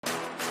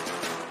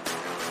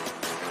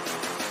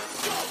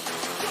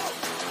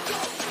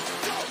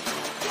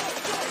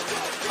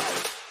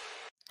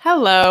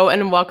Hello,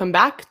 and welcome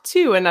back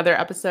to another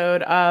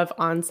episode of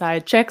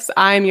Onside Chicks.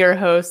 I'm your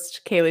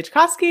host, Kaylee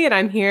Chikoski, and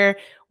I'm here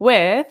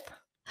with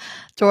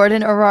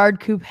Jordan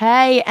Erard Coupe,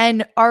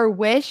 and our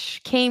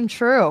wish came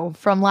true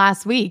from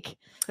last week.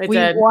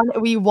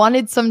 We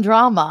wanted some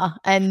drama,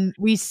 and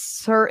we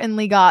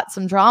certainly got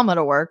some drama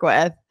to work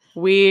with.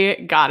 We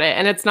got it.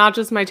 And it's not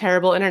just my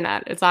terrible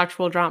internet. It's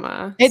actual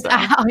drama.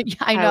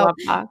 I know. love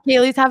that.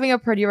 Kaylee's having a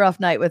pretty rough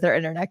night with her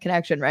internet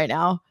connection right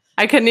now.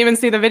 I couldn't even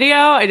see the video.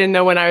 I didn't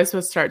know when I was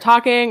supposed to start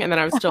talking, and then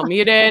I was still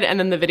muted, and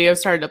then the video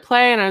started to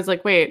play, and I was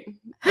like, wait,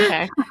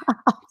 okay.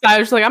 So I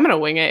was like, I'm going to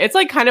wing it. It's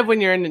like kind of when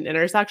you're in an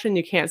intersection,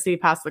 you can't see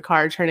past the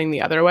car turning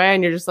the other way,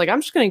 and you're just like, I'm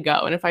just going to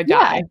go, and if I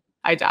die,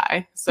 I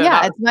die. So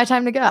yeah, it's my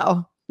time to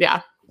go.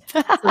 Yeah,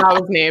 so that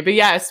was me. But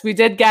yes, we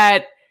did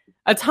get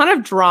a ton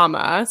of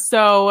drama.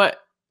 So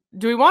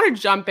do we want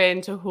to jump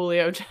into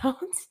Julio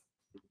Jones?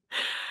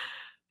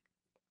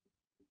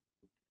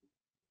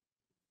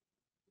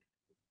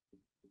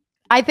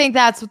 I think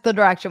that's the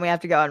direction we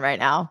have to go in right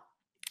now.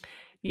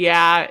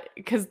 Yeah,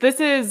 because this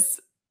is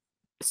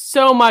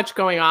so much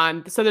going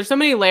on. So there's so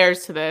many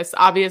layers to this.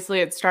 Obviously,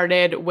 it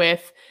started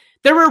with,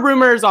 there were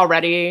rumors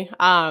already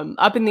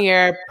up in the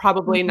air,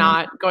 probably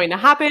not going to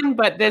happen,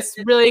 but this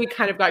really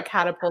kind of got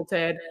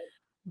catapulted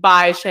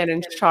by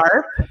Shannon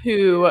Sharpe,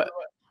 who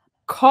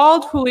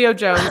called Julio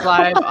Jones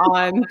live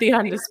on The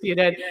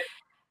Undisputed.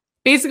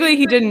 Basically,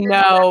 he didn't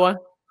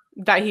know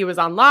that he was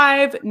on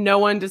live. No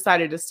one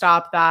decided to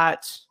stop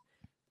that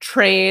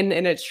train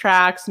in its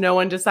tracks. No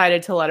one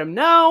decided to let him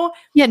know.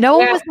 Yeah, no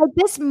one was like,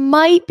 this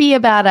might be a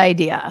bad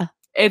idea.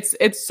 It's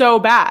so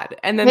bad.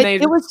 And then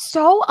it was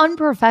so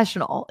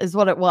unprofessional is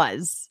what it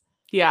was.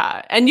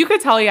 Yeah. And you could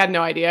tell he had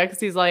no idea because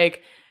he's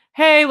like,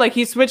 hey, like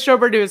he switched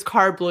over to his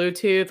car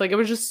Bluetooth. Like it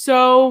was just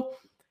so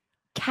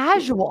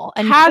casual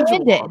and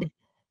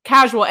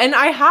casual. And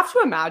I have to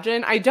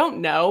imagine, I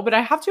don't know, but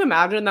I have to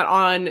imagine that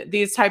on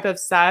these type of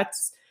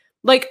sets,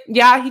 like,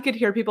 yeah, he could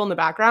hear people in the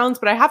backgrounds,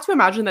 but I have to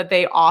imagine that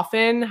they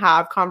often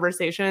have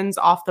conversations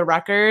off the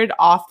record,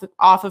 off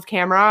of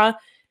camera,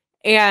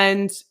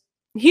 and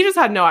he just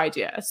had no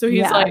idea. So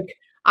he's like,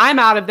 I'm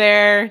out of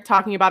there,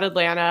 talking about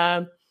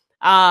Atlanta.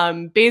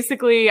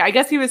 Basically, I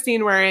guess he was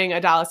seen wearing a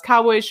Dallas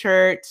Cowboys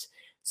shirt.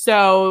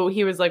 So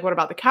he was like, what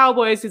about the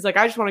Cowboys? He's like,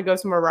 I just want to go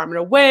somewhere where I'm going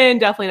to win.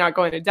 Definitely not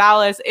going to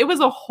Dallas. It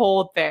was a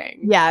whole thing.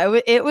 Yeah,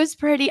 it was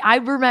pretty. I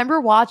remember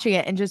watching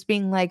it and just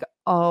being like,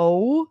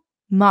 oh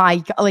my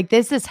God, like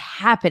this is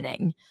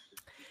happening.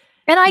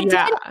 And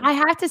I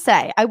have to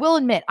say, I will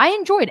admit, I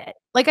enjoyed it.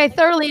 Like I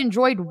thoroughly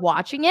enjoyed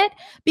watching it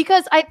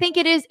because I think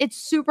it's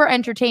super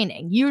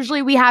entertaining.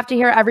 Usually we have to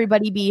hear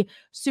everybody be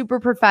super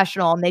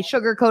professional and they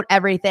sugarcoat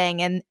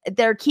everything and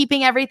they're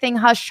keeping everything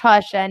hush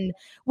hush, and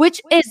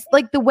which is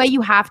like the way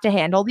you have to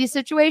handle these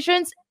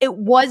situations. It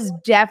was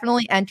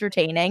definitely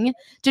entertaining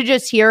to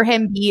just hear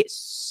him be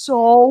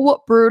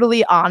so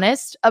brutally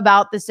honest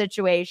about the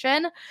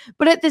situation.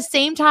 But at the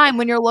same time,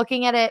 when you're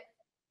looking at it,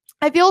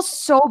 I feel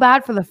so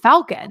bad for the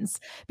Falcons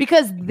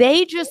because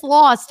they just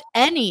lost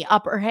any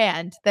upper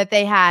hand that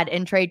they had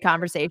in trade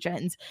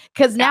conversations.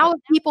 Because now if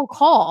people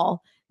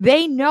call,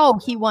 they know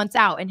he wants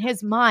out. In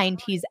his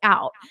mind, he's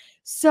out.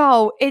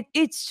 So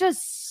it's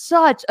just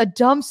such a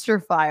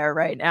dumpster fire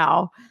right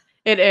now.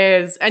 It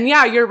is. And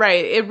yeah, you're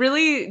right. It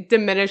really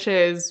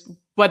diminishes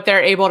what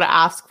they're able to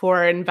ask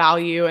for in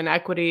value and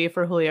equity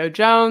for Julio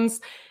Jones.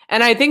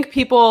 And I think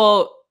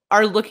people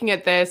are looking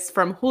at this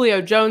from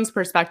Julio Jones'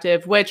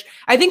 perspective, which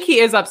I think he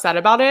is upset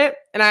about it.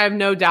 And I have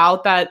no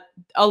doubt that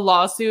a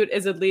lawsuit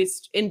is at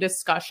least in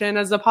discussion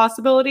as a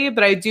possibility.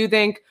 But I do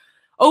think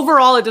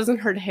overall, it doesn't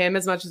hurt him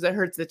as much as it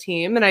hurts the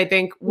team. And I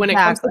think when it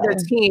comes to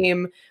the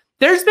team,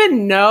 there's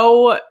been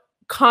no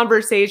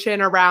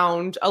conversation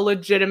around a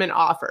legitimate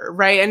offer,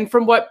 right? And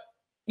from what,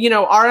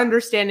 our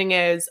understanding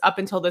is up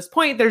until this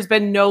point, there's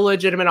been no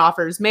legitimate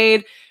offers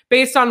made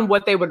based on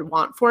what they would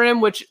want for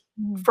him, which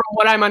from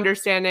what I'm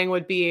understanding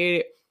would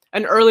be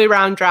an early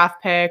round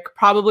draft pick,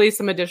 probably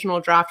some additional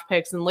draft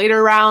picks in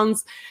later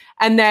rounds.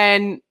 And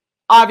then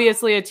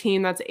obviously a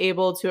team that's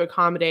able to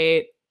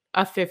accommodate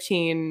a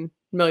 $15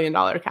 million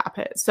cap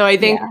hit. So I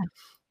think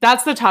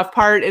that's the tough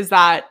part, is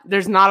that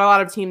there's not a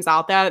lot of teams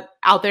out there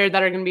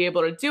that are going to be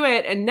able to do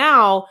it. And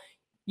now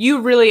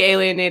you really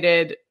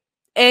alienated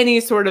any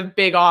sort of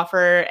big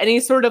offer, any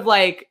sort of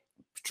like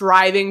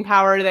driving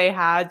power they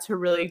had to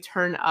really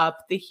turn up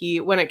the heat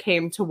when it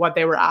came to what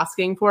they were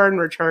asking for in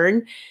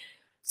return.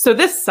 So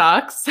this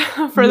sucks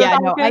for the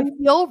Falcons. I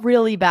feel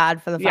really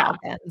bad for the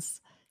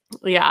Falcons.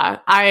 Yeah.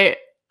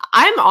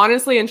 I'm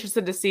honestly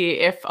interested to see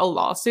if a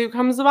lawsuit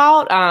comes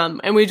about.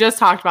 And we just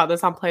talked about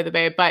this on Play the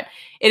Babe, but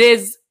it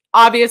is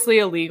obviously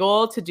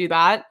illegal to do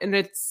that. And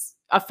it's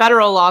a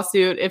federal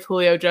lawsuit if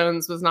Julio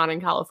Jones was not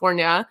in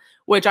California,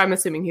 which I'm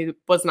assuming he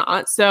was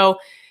not. So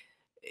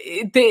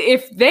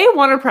if they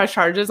want to press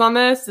charges on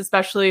this,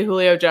 especially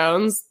Julio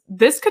Jones,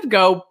 this could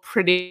go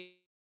pretty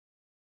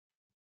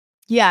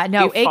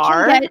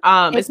far,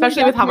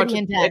 especially with how much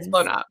it's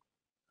blown up.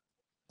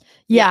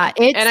 Yeah.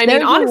 And I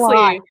mean,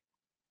 honestly,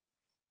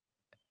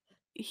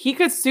 he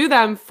could sue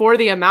them for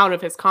the amount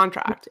of his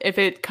contract if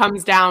it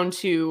comes down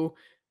to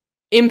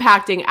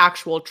impacting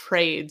actual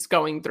trades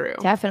going through.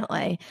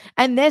 Definitely.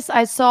 And this,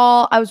 I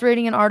was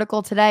reading an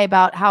article today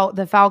about how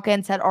the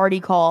Falcons had already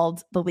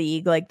called the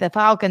league. Like the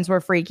Falcons were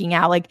freaking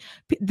out. Like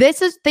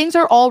things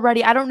are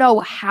already, I don't know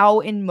how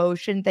in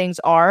motion things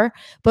are,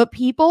 but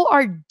people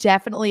are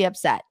definitely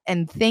upset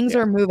and things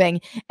are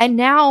moving. And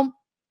now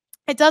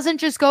it doesn't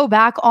just go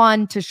back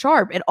on to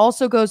Sharp. It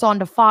also goes on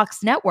to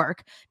Fox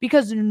Network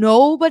because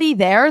nobody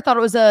there thought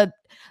it was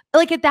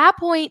like at that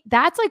point,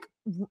 that's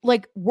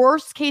like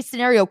worst case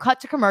scenario, cut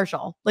to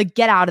commercial, like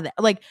get out of there,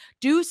 like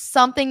do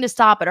something to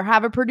stop it, or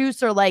have a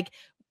producer like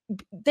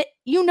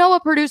a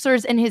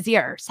producer's in his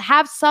ears,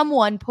 have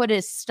someone put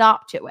a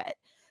stop to it.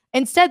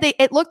 Instead,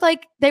 it looked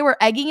like they were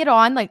egging it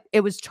on, like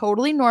it was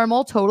totally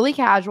normal, totally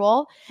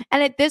casual.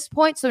 And at this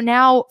point, so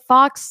now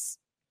Fox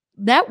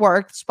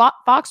Network,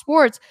 Fox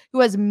Sports,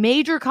 who has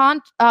major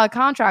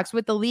contracts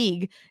with the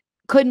league,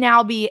 could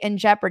now be in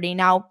jeopardy.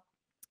 Now,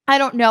 I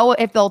don't know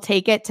if they'll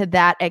take it to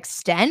that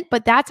extent,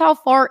 but that's how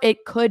far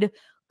it could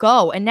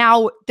go. And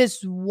now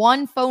this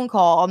one phone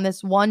call on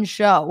this one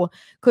show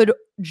could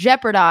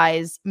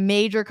jeopardize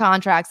major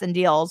contracts and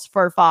deals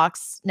for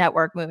Fox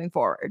Network moving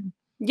forward.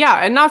 Yeah,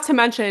 and not to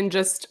mention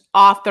just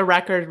off the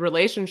record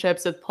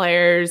relationships with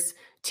players,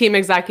 team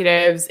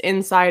executives,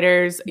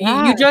 insiders.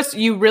 Yeah.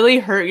 You really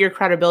hurt your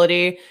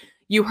credibility.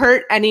 You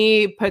hurt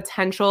any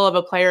potential of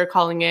a player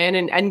calling in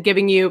and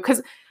giving you,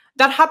 because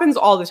that happens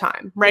all the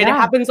time, right? Yeah. It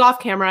happens off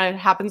camera. It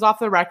happens off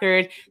the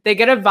record. They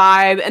get a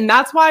vibe. And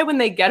that's why when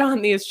they get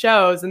on these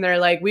shows and they're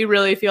like, we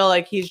really feel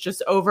like he's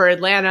just over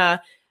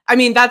Atlanta. I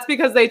mean, that's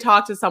because they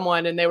talked to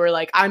someone and they were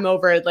like, I'm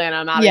over Atlanta.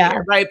 I'm out of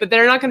here, right? But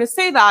they're not going to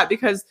say that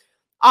because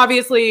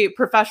obviously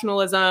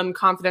professionalism,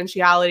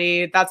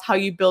 confidentiality, that's how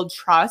you build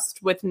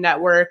trust with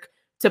network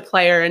to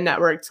player and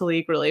network to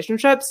league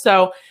relationships.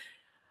 So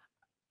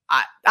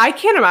I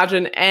can't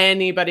imagine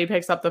anybody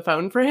picks up the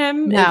phone for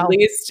him, no. at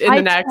least in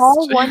the next. I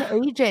saw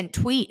one agent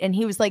tweet and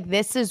he was like,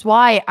 this is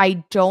why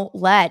I don't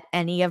let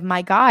any of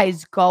my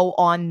guys go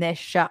on this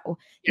show.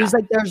 He was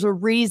like, there's a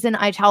reason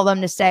I tell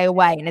them to stay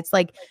away. And it's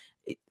like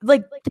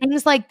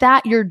things like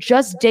that, you're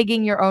just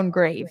digging your own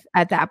grave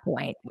at that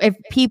point. If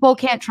people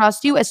can't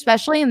trust you,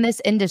 especially in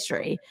this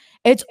industry,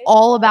 it's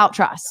all about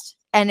trust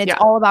and it's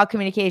all about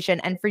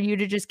communication. And for you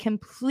to just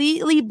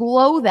completely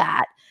blow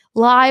that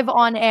live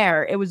on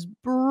air, it was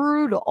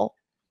brutal.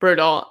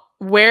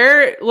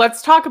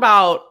 Let's talk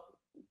about,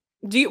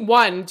 do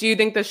you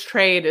think this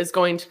trade is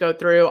going to go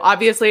through?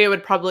 Obviously, it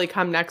would probably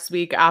come next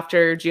week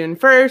after June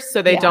 1st,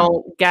 so they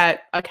don't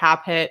get a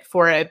cap hit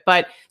for it.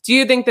 But do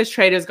you think this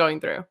trade is going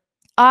through?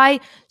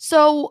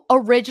 So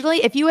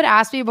originally, if you had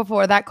asked me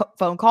before that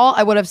phone call,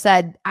 I would have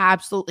said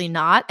absolutely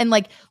not. And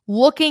like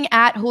looking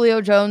at Julio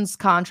Jones'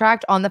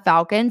 contract on the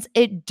Falcons,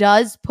 it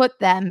does put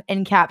them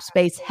in cap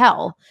space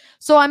hell.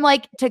 So I'm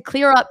like, to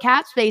clear up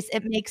cap space,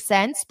 it makes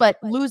sense, but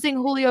losing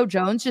Julio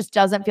Jones just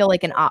doesn't feel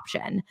like an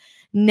option.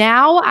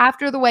 Now,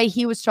 after the way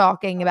he was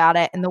talking about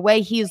it and the way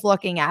he's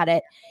looking at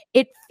it,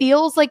 it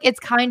feels like it's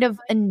kind of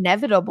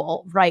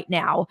inevitable right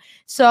now.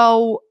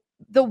 So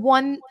the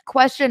one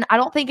question, I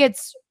don't think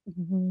it's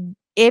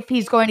if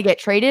he's going to get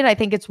traded. I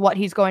think it's what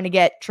he's going to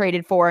get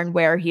traded for and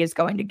where he is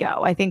going to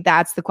go. I think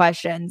that's the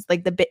questions,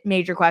 like the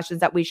major questions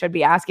that we should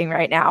be asking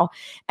right now.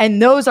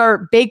 And those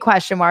are big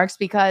question marks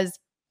because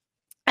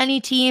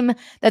any team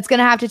that's going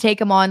to have to take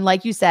him on,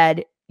 like you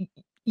said,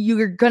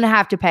 you're going to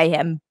have to pay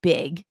him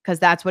big because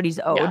that's what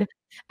he's owed. Yeah.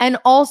 And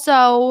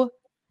also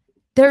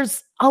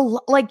there's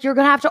you're going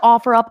to have to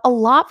offer up a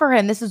lot for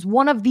him. This is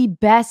one of the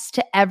best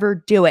to ever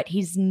do it.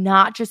 He's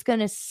not just going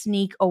to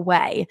sneak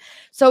away.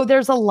 So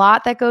there's a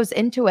lot that goes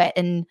into it.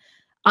 And,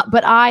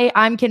 but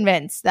I'm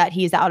convinced that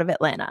he's out of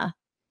Atlanta.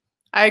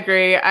 I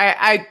agree.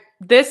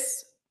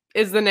 This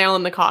is the nail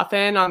in the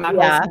coffin on that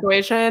whole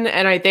situation.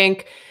 And I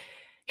think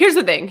here's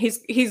the thing.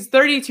 He's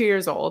 32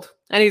 years old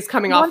and he's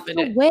coming off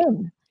to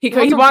win. He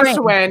wants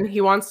to win.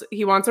 He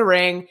wants a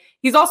ring.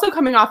 He's also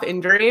coming off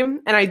injury.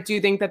 And I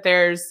do think that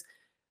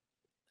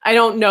I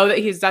don't know that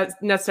he's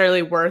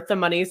necessarily worth the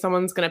money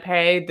someone's going to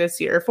pay this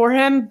year for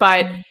him.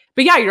 But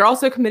yeah, you're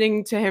also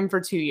committing to him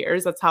for 2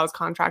 years. That's how his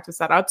contract is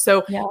set up.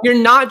 So you're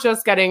not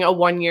just getting a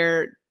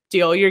 1-year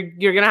deal. You're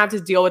going to have to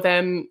deal with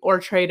him or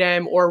trade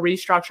him or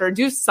restructure,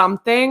 do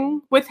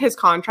something with his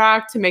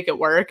contract to make it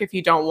work if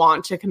you don't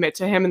want to commit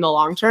to him in the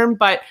long term.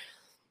 But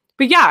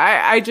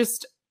yeah,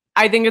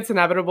 I think it's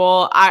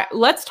inevitable.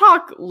 Let's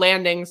talk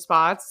landing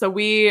spots. So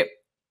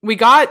we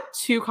got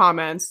 2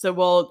 comments, so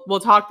we'll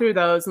talk through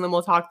those, and then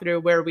we'll talk through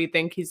where we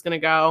think he's going to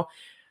go.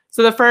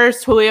 So the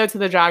first, Julio to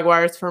the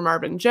Jaguars for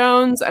Marvin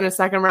Jones and a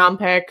 2nd-round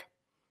pick.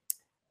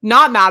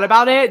 Not mad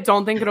about it.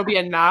 Don't think it'll be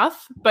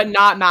enough, but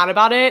not mad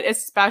about it,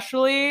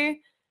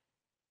 especially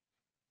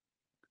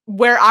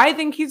where I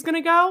think he's going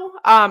to go.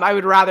 I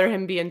would rather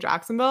him be in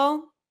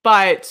Jacksonville,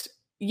 but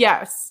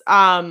yes,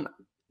 don't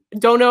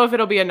know if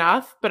it'll be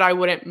enough, but I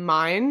wouldn't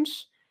mind.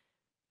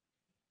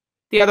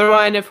 The other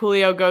one, if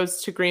Julio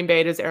goes to Green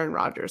Bay, does Aaron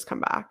Rodgers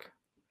come back?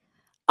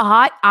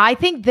 I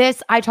think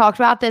this, I talked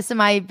about this in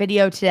my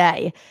video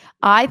today.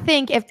 I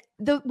think if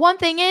the one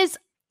thing is,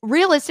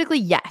 realistically,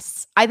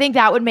 yes, I think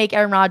that would make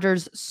Aaron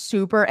Rodgers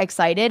super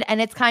excited. And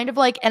it's kind of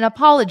like an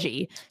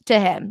apology to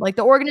him. Like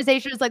the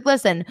organization is like,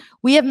 listen,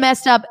 we have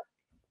messed up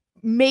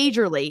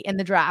majorly in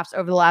the drafts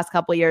over the last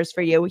couple of years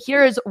for you.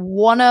 Here is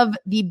one of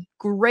the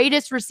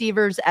greatest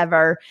receivers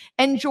ever.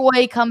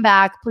 Enjoy, come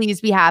back, please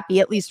be happy,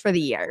 at least for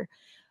the year.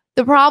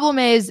 The problem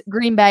is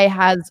Green Bay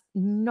has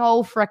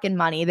no freaking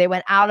money. They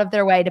went out of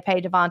their way to pay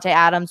Davante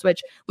Adams,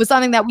 which was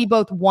something that we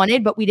both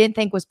wanted, but we didn't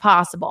think was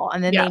possible.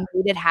 And then they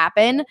made it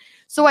happen.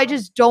 So I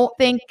just don't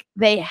think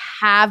they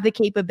have the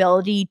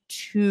capability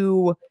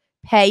to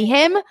pay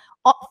him.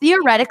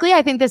 Theoretically,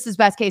 I think this is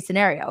best case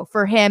scenario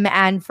for him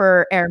and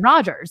for Aaron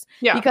Rodgers.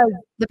 Because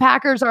the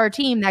Packers are a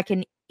team that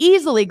can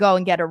easily go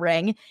and get a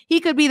ring. He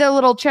could be their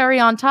little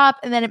cherry on top,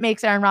 and then it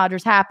makes Aaron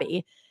Rodgers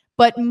happy.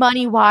 But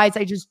money-wise,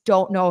 I just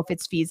don't know if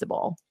it's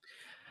feasible.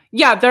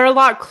 Yeah, they're a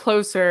lot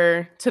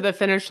closer to the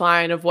finish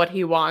line of what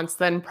he wants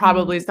than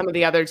probably some of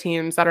the other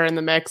teams that are in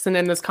the mix and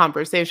in this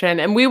conversation.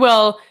 And we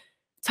will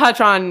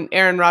touch on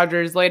Aaron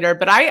Rodgers later,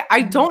 but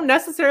I don't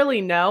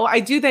necessarily know.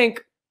 I do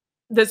think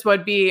this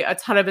would be a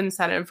ton of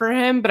incentive for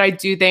him, but I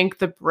do think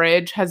the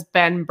bridge has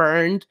been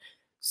burned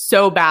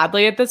so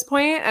badly at this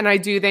point. And I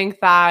do think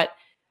that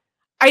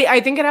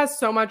I think it has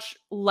so much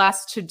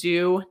less to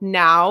do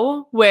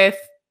now with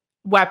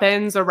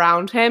weapons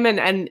around him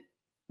and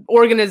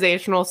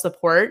organizational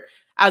support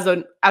as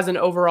an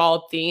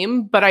overall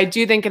theme. But I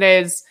do think it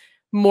is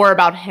more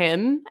about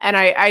him. And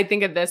I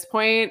think at this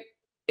point,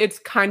 it's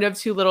kind of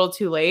too little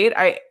too late.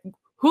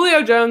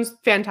 Julio Jones,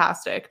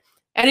 fantastic.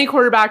 Any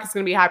quarterback is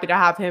going to be happy to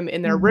have him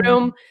in their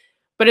room.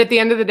 But at the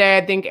end of the day,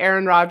 I think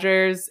Aaron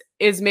Rodgers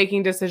is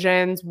making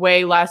decisions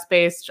way less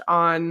based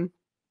on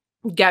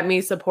get me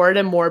support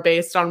and more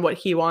based on what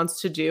he wants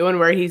to do and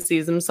where he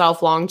sees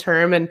himself long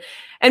term, and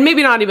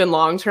maybe not even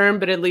long term,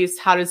 but at least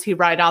how does he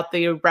ride out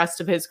the rest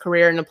of his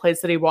career in a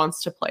place that he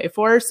wants to play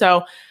for.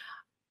 So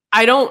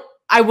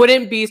I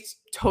wouldn't be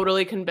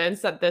totally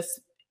convinced that this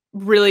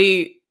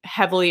really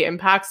heavily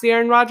impacts the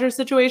Aaron Rodgers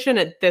situation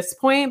at this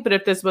point, but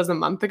if this was a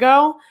month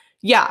ago,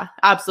 yeah,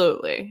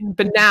 absolutely.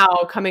 But now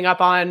coming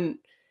up on,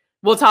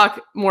 we'll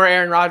talk more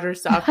Aaron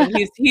Rodgers stuff. And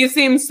he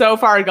seems so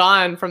far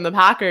gone from the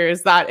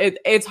Packers that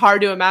it's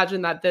hard to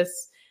imagine that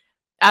this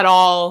at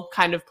all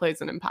kind of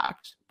plays an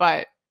impact.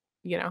 But,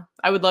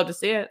 I would love to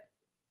see it.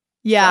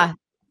 Yeah. So.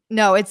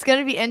 No, it's going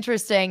to be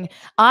interesting.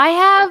 I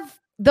have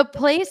the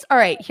place. All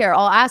right, here,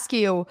 I'll ask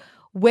you,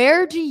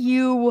 where do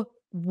you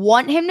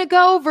want him to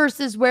go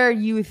versus where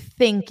you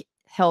think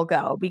he'll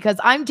go? Because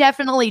I'm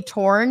definitely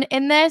torn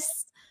in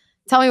this.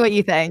 Tell me what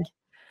you think.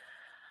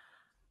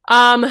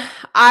 There's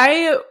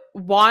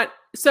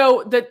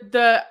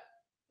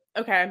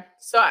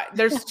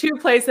two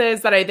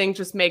places that I think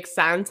just make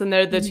sense, and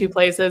they're the two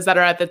places that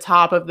are at the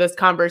top of this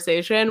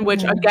conversation,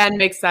 which again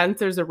makes sense.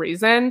 There's a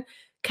reason.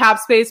 Cap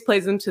space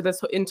plays into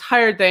this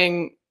entire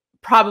thing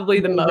probably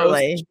the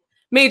most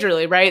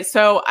majorly, right?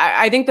 So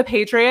I think the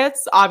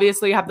Patriots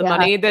obviously have the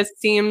money. This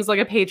seems like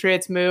a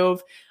Patriots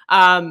move.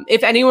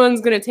 If anyone's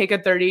going to take a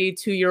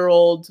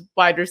 32-year-old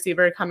wide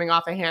receiver coming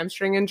off a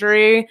hamstring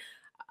injury,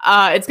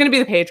 it's going to be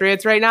the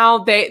Patriots right now.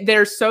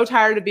 They're so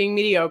tired of being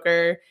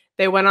mediocre.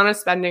 They went on a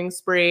spending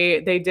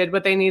spree. They did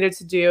what they needed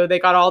to do. They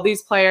got all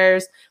these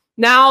players.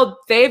 Now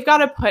they've got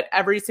to put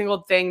every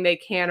single thing they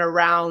can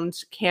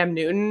around Cam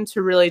Newton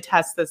to really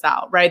test this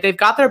out, right? They've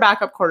got their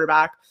backup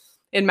quarterback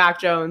in Mac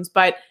Jones,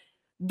 but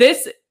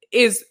this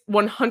is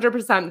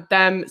 100%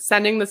 them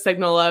sending the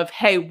signal of,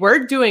 hey, we're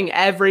doing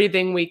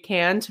everything we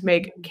can to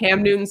make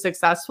Cam Newton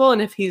successful.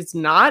 And if he's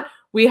not,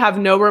 we have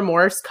no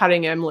remorse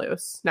cutting him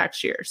loose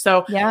next year.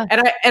 So,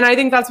 and I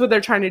think that's what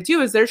they're trying to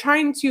do, is they're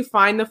trying to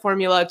find the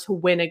formula to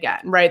win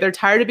again, right? They're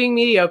tired of being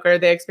mediocre.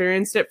 They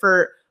experienced it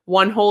for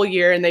one whole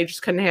year and they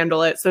just couldn't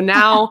handle it. So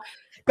now,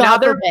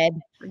 God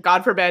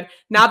forbid,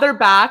 now they're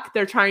back.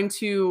 They're trying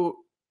to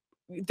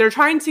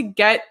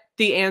get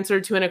the answer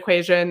to an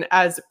equation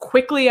as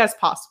quickly as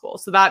possible.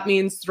 So that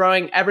means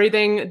throwing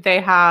everything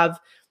they have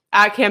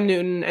at Cam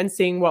Newton and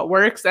seeing what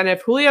works. And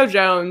if Julio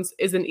Jones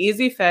is an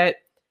easy fit,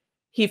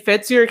 he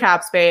fits your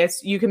cap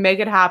space, you can make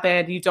it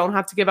happen. You don't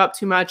have to give up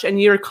too much.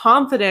 And you're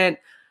confident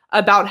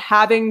about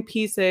having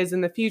pieces in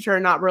the future,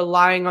 not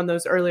relying on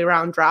those early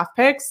round draft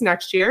picks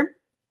next year.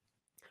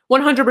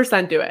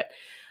 100% do it.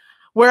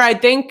 Where I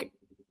think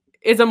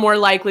is a more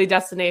likely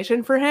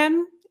destination for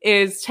him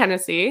is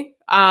Tennessee.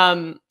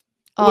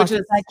 Which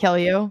does that kill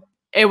you?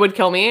 It would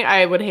kill me.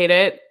 I would hate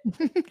it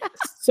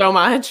so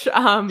much.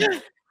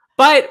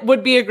 But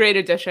would be a great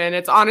addition.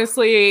 It's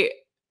honestly,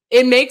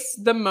 it makes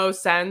the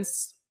most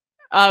sense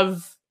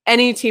of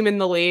any team in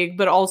the league,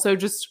 but also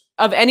just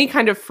of any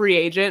kind of free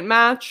agent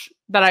match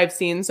that I've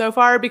seen so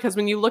far. Because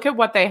when you look at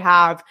what they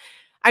have,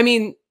 I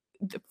mean,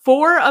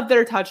 4 of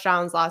their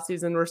touchdowns last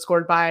season were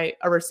scored by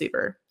a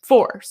receiver.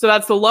 4. So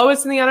that's the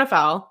lowest in the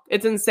NFL.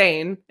 It's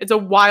insane. It's a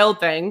wild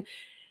thing.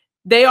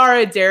 They are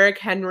a Derrick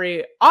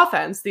Henry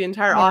offense. The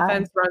entire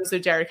offense runs through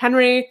Derrick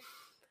Henry.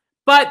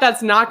 but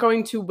that's not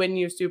going to win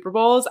you Super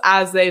Bowls,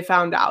 as they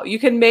found out. You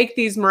can make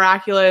these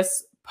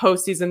miraculous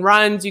postseason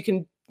runs. You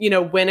can,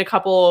 win a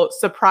couple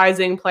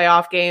surprising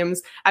playoff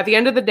games. At the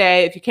end of the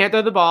day, if you can't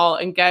throw the ball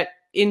and get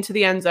into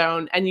the end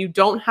zone and you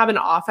don't have an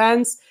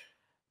offense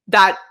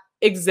that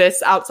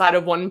exists outside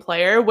of one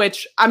player,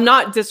 which I'm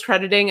not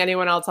discrediting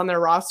anyone else on their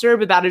roster,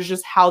 but that is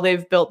just how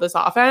they've built this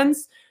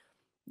offense,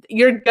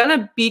 you're going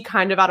to be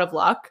kind of out of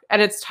luck.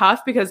 And it's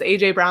tough because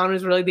A.J. Brown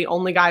is really the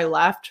only guy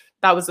left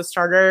that was a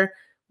starter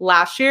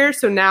last year.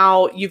 So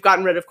now you've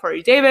gotten rid of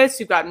Corey Davis,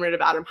 you've gotten rid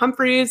of Adam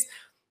Humphries,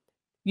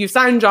 you've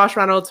signed Josh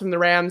Reynolds from the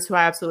Rams, who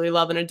I absolutely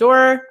love and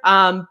adore.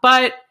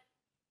 But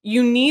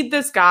you need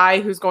this guy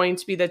who's going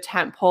to be the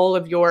tent pole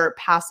of your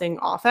passing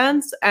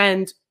offense.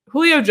 And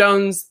Julio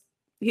Jones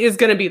is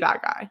going to be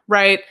that guy,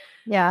 right?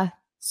 Yeah.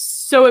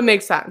 So it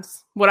makes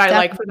sense. Would I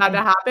Definitely. like for that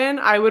to happen?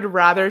 I would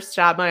rather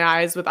stab my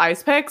eyes with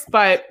ice picks,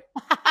 but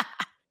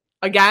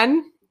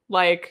again,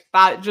 like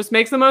that just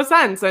makes the most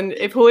sense. And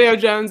if Julio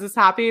Jones is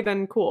happy,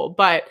 then cool.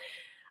 But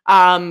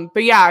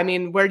yeah, I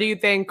mean, where do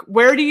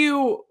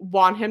you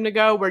want him to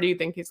go? Where do you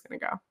think he's going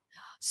to go?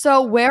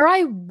 So where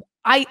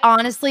I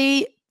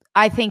honestly,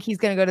 I think he's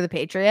going to go to the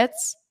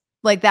Patriots.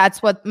 Like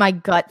that's what my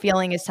gut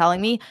feeling is telling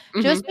me,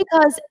 just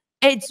because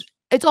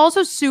it's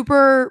also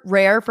super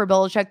rare for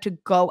Belichick to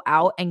go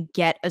out and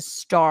get a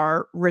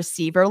star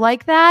receiver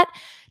like that,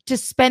 to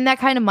spend that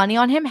kind of money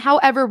on him.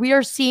 However, we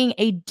are seeing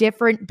a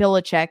different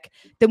Belichick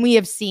than we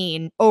have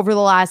seen over the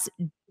last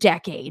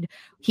decade.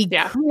 He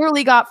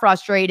clearly got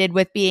frustrated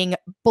with being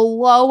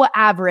below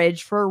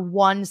average for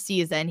one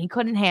season. He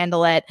couldn't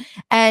handle it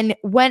and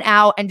went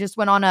out and just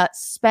went on a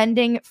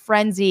spending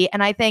frenzy.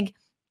 And I think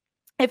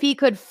if he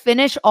could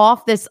finish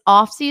off this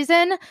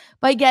offseason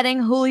by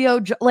getting Julio,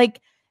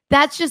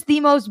 that's just the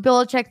most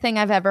Belichick thing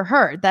I've ever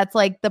heard. That's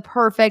like the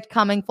perfect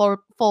coming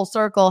full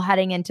circle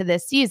heading into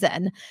this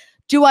season.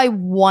 Do I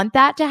want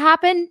that to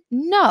happen?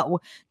 No.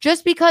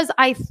 Just because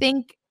I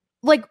think,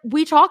 like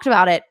we talked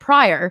about it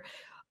prior,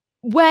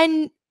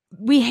 when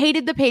we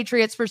hated the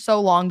Patriots for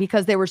so long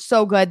because they were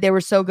so good.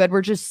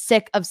 We're just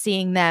sick of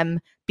seeing them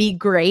be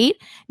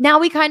great. Now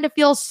we kind of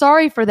feel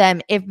sorry for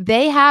them. If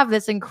they have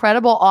this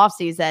incredible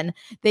offseason,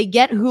 they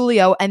get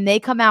Julio and they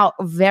come out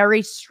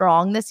very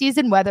strong this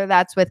season, whether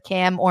that's with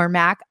Cam or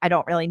Mac. I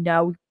don't really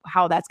know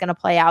how that's going to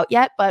play out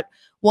yet, but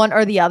one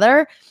or the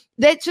other,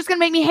 that's just going to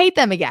make me hate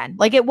them again.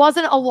 Like it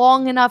wasn't a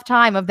long enough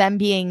time of them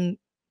being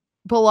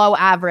below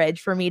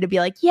average for me to be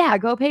like, yeah,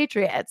 go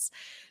Patriots.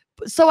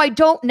 So I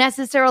don't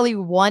necessarily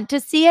want to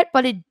see it,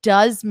 but it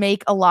does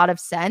make a lot of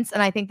sense.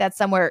 And I think that's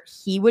somewhere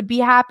he would be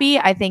happy.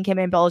 I think him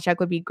and Belichick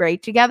would be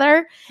great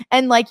together.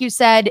 And like you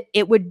said,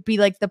 it would be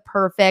like the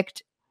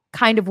perfect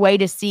kind of way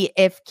to see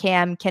if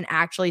Cam can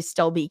actually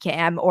still be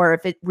Cam or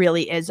if it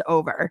really is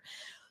over.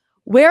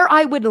 Where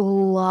I would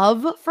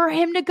love for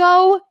him to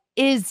go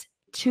is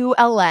to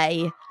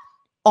LA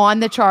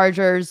on the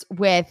Chargers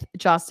with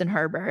Justin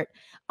Herbert.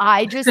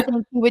 I just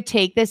think he would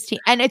take this team,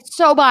 and it's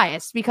so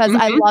biased because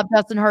I love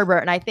Justin Herbert,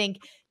 and I think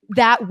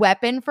that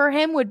weapon for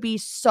him would be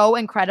so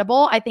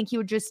incredible. I think he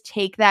would just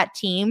take that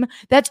team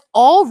that's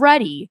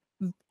already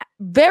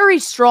very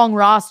strong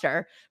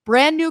roster,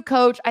 brand new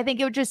coach. I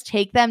think it would just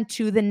take them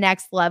to the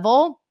next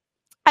level.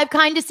 I've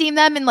kind of seen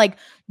them in like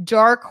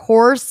dark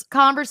horse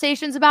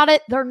conversations about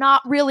it. They're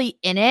not really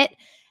in it.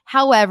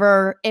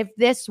 However, if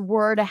this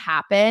were to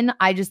happen,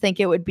 I just think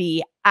it would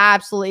be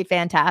absolutely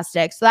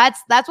fantastic. So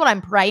that's what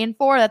I'm praying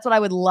for. That's what I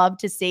would love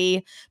to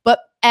see. But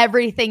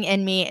everything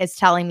in me is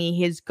telling me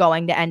he's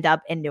going to end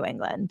up in New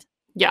England.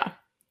 Yeah.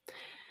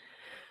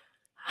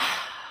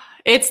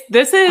 This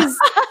is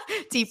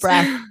deep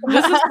breath.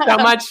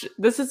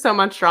 This is so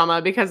much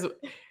drama because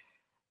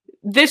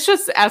this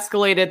just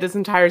escalated this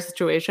entire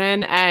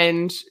situation,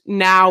 and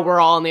now we're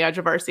all on the edge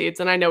of our seats.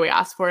 And I know we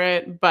asked for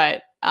it,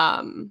 but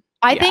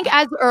I think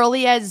as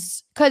early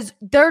as, because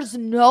there's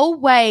no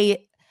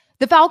way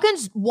the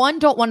Falcons, one,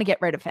 don't want to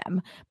get rid of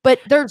him, but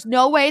there's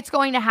no way it's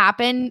going to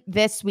happen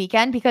this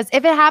weekend, because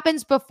if it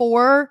happens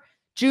before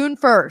June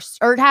 1st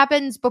or it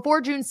happens before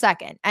June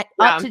 2nd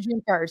up to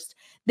June 1st,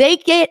 they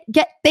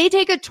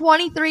take a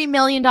 $23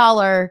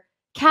 million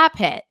cap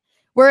hit.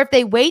 Where if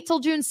they wait till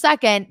June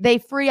 2nd, they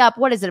free up,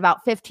 what is it,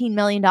 about $15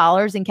 million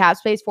in cap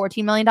space,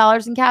 $14 million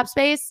in cap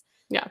space?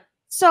 Yeah.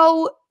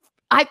 So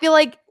I feel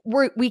like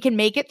we can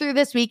make it through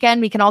this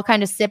weekend. We can all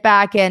kind of sit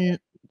back and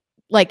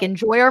like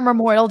enjoy our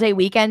Memorial Day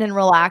weekend and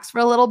relax for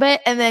a little bit.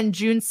 And then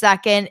June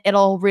 2nd,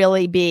 it'll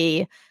really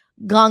be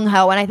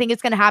gung-ho. And I think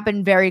it's going to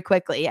happen very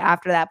quickly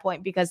after that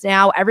point, because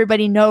now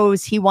everybody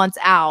knows he wants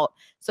out.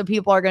 So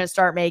people are going to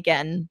start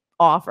making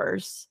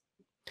offers.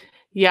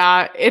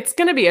 Yeah, it's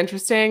going to be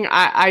interesting.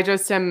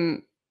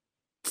 I'm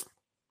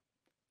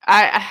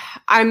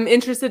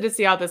interested to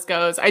see how this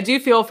goes. I do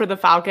feel for the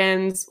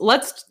Falcons.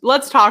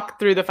 Let's talk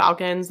through the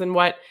Falcons and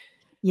what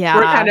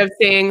we're kind of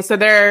seeing. So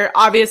they're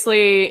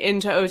obviously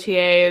into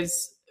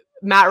OTAs.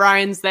 Matt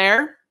Ryan's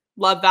there.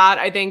 Love that.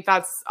 I think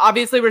that's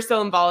obviously, we're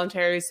still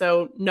involuntary,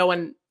 so no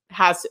one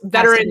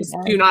veterans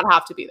do not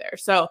have to be there.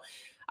 So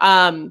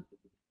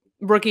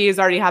rookies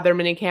already had their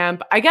mini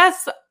camp. I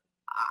guess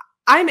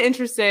I'm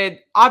interested.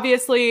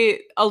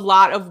 Obviously, a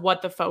lot of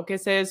what the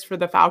focus is for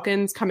the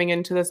Falcons coming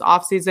into this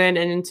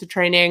offseason and into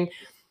training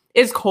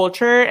is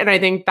culture. And I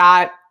think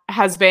that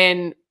has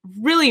been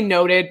really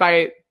noted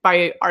by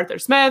Arthur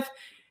Smith,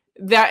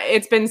 that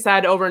it's been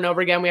said over and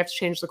over again, we have to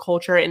change the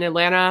culture in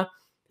Atlanta.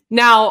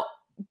 Now,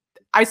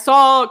 I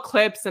saw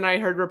clips and I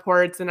heard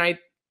reports, and I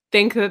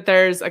think that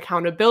there's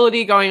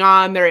accountability going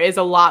on. There is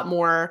a lot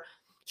more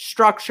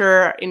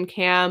structure in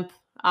camp.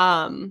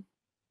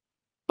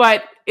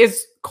 But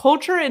is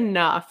culture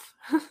enough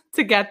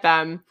to get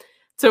them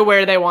to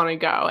where they want to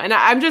go? And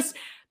I'm just,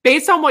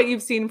 based on what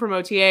you've seen from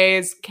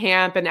OTAs,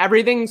 camp, and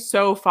everything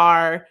so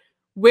far,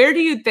 where do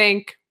you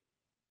think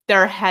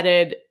they're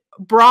headed,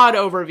 broad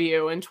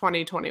overview, in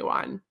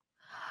 2021?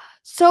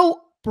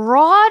 So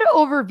broad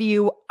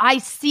overview, I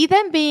see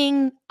them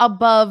being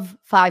above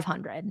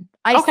 500.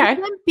 I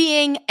see them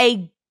being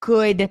a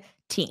good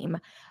team.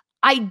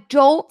 I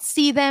don't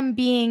see them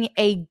being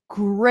a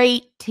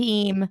great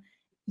team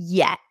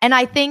yet. And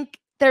I think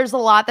there's a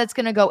lot that's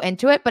going to go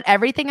into it, but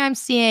everything I'm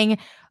seeing,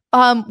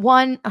 all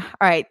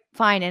right,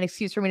 fine, an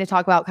excuse for me to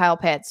talk about Kyle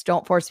Pitts.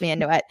 Don't force me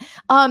into it.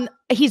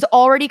 He's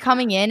already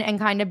coming in and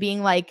kind of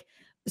being like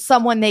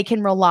someone they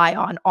can rely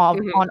on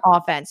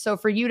offense. So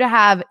for you to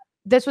have,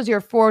 this was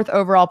your 4th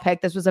overall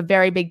pick. This was a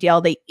very big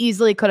deal. They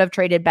easily could have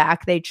traded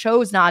back. They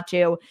chose not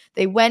to.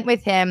 They went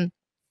with him.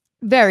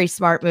 Very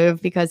smart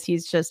move because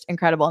he's just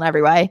incredible in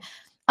every way.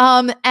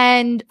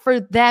 And for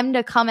them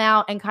to come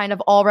out and kind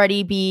of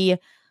already be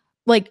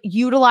like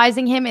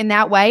utilizing him in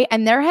that way.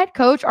 And their head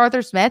coach,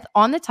 Arthur Smith,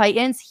 on the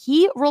Titans,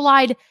 he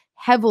relied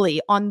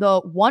heavily on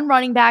the 1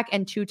 running back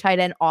and 2 tight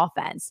end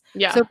offense.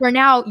 Yeah. So for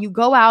now, you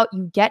go out,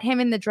 you get him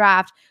in the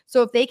draft.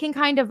 So if they can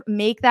kind of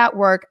make that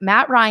work,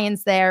 Matt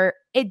Ryan's there.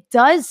 It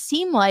does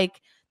seem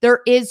like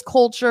there is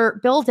culture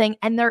building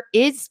and there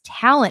is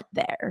talent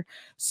there.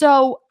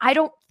 So I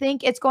don't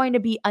think it's going to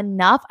be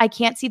enough. I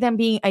can't see them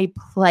being a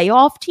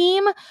playoff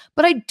team,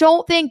 but I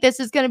don't think this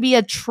is going to be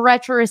a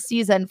treacherous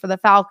season for the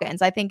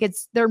Falcons. I think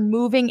they're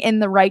moving in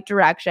the right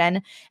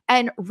direction.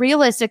 And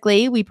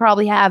realistically, we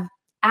probably have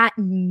at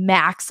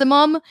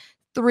maximum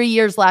 3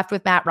 years left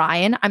with Matt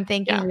Ryan. I'm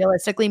thinking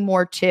realistically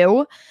more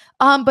too.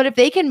 But if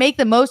they can make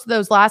the most of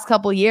those last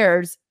couple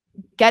years,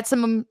 get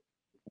some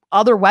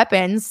other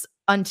weapons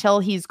until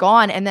he's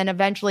gone, and then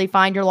eventually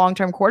find your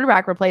long-term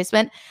quarterback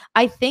replacement,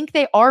 I think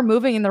they are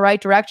moving in the right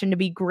direction to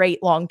be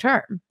great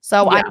long-term.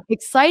 So I'm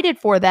excited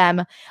for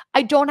them.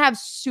 I don't have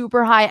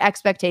super high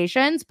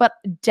expectations, but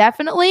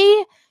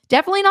definitely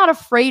not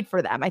afraid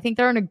for them. I think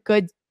they're in a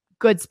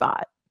good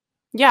spot.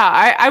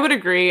 Yeah, I would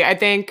agree. I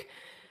think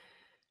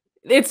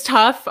it's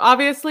tough,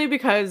 obviously,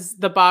 because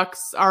the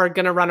Bucs are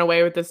going to run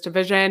away with this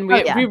division.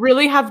 We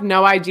really have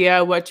no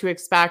idea what to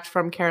expect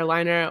from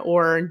Carolina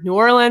or New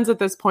Orleans at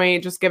this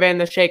point, just given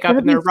the shakeup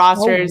in their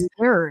rosters.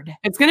 Weird.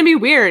 It's going to be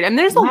weird. And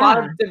there's a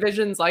lot of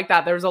divisions like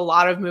that. There's a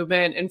lot of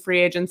movement in free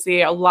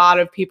agency, a lot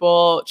of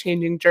people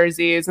changing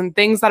jerseys and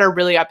things that are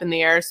really up in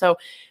the air. So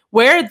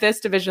where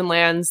this division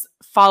lands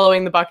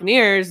following the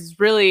Buccaneers is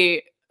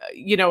really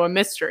a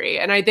mystery.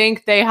 And I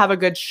think they have a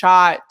good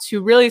shot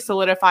to really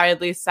solidify at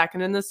least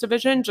second in this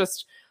division.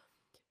 Just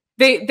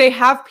they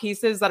have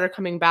pieces that are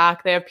coming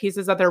back. They have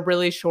pieces that they're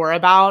really sure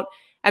about.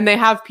 And they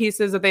have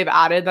pieces that they've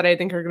added that I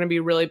think are going to be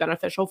really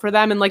beneficial for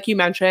them. And like you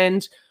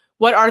mentioned,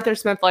 what Arthur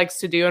Smith likes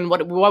to do and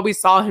what we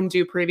saw him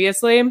do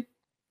previously,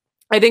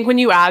 I think when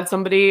you add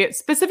somebody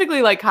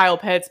specifically like Kyle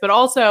Pitts, but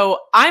also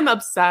I'm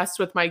obsessed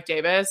with Mike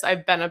Davis.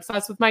 I've been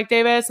obsessed with Mike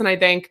Davis. And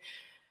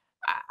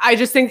I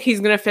just think he's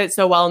going to fit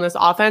so well in this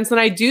offense. And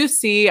I do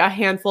see a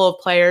handful of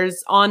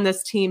players on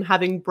this team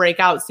having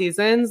breakout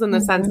seasons in the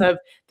sense of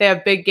they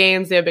have big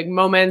games, they have big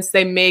moments,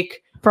 they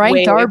make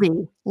Frank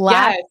Darby,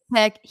 last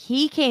pick,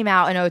 he came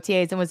out in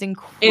OTAs and was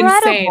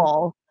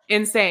incredible.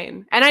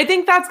 Insane. And I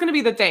think that's going to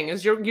be the thing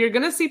is you're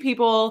going to see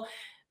people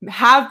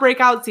have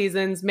breakout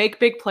seasons, make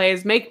big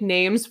plays, make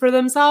names for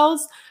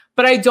themselves.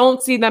 But I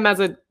don't see them as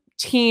a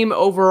team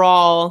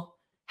overall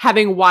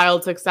having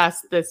wild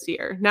success this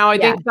year. Now, I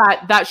think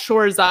that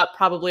shores up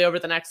probably over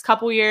the next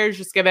couple years,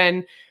 just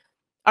given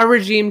a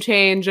regime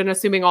change and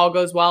assuming all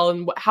goes well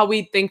and how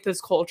we think this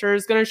culture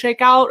is going to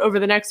shake out over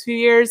the next few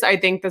years. I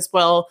think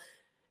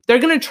they're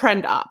going to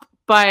trend up.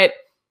 But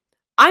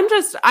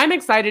I'm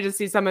excited to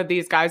see some of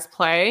these guys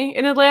play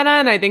in Atlanta.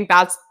 And I think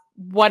that's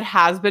what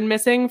has been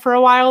missing for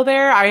a while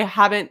there. I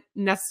haven't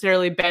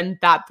necessarily been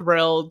that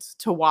thrilled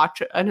to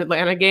watch an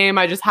Atlanta game.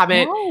 I just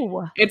haven't.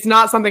 No. It's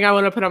not something I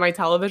want to put on my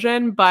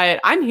television, but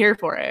I'm here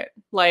for it.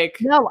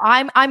 No,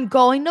 I'm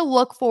going to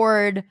look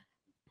forward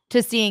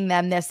to seeing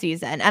them this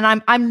season.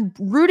 And I'm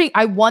rooting.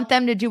 I want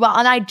them to do well.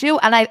 And I do.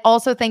 And I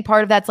also think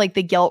part of that's like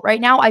the guilt right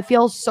now. I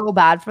feel so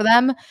bad for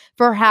them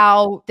for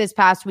how this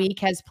past week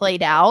has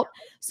played out.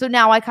 So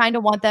now I kind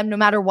of want them, no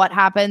matter what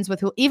happens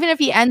with even if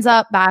he ends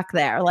up back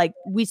there, like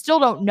we still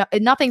don't know.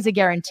 Nothing's a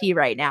guarantee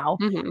right now,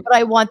 but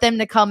I want them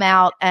to come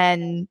out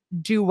and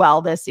do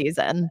well this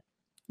season.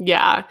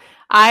 Yeah.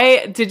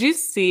 Did you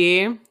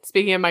see,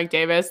 speaking of Mike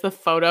Davis, the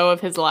photo of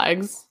his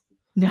legs?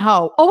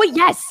 No. Oh, wait,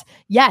 yes.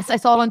 Yes. I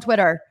saw it on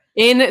Twitter.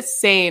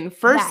 Insane.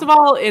 First of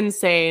all,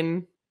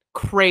 insane.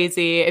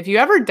 Crazy. If you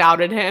ever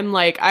doubted him,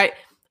 like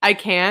I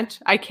can't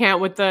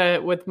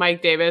with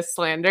Mike Davis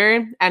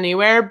slander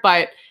anywhere,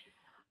 but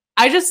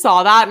I just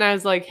saw that and I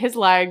was like, his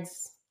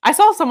legs. I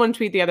saw someone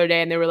tweet the other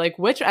day and they were like,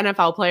 which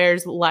NFL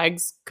players'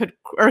 legs could,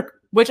 or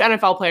which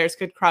NFL players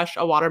could crush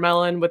a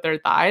watermelon with their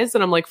thighs?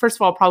 And I'm like, first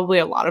of all, probably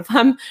a lot of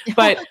them,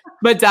 but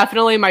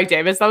definitely Mike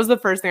Davis. That was the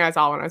first thing I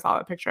saw when I saw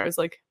that picture. I was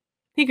like,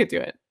 he could do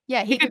it.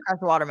 Yeah, he could crush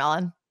a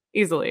watermelon.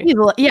 Easily.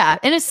 Yeah,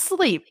 in his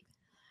sleep.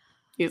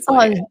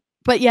 Easily.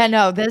 But yeah,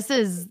 no,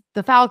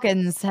 the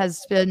Falcons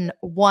has been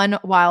one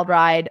wild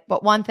ride.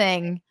 But one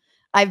thing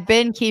I've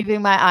been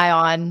keeping my eye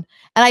on,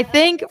 and I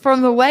think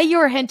from the way you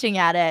were hinting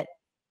at it,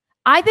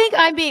 I think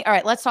I'm being all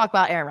right. Let's talk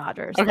about Aaron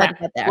Rodgers. Okay,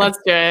 let's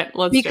do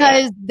it.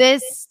 Because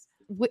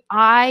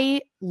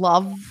I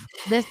love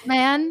this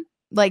man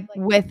like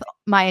with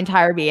my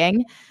entire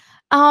being,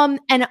 and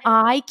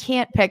I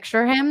can't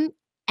picture him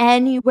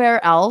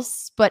anywhere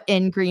else but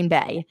in Green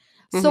Bay.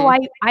 So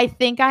I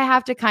think I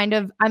have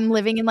to I'm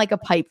living in like a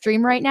pipe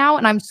dream right now.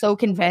 And I'm so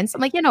convinced. I'm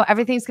like,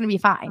 everything's going to be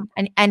fine.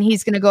 And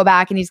he's going to go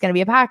back and he's going to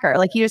be a Packer.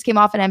 Like he just came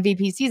off an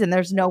MVP season.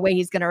 There's no way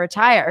he's going to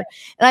retire.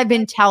 And I've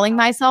been telling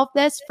myself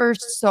this for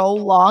so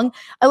long.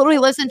 I literally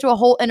listened to a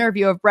whole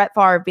interview of Brett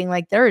Favre being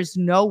like, there is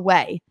no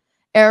way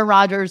Aaron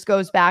Rodgers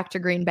goes back to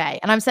Green Bay.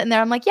 And I'm sitting there.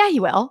 I'm like, yeah, he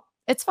will.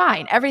 It's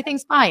fine.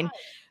 Everything's fine.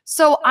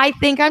 So I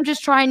think I'm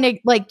just trying to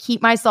like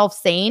keep myself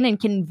sane and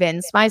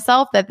convince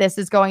myself that this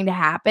is going to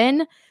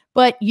happen.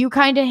 But you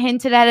kind of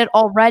hinted at it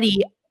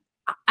already.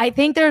 I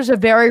think there's a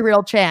very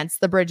real chance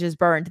the bridge is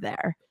burned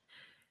there.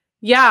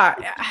 Yeah.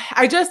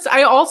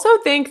 I also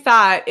think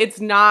that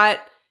it's not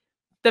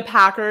the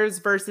Packers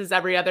versus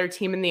every other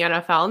team in the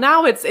NFL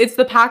now. It's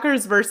the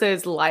Packers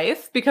versus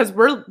life, because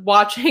we're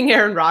watching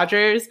Aaron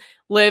Rodgers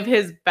live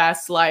his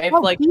best life.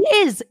 Like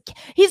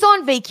he's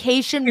on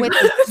vacation with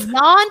his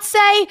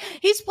fiance.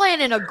 He's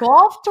playing in a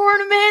golf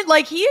tournament.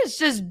 Like he is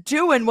just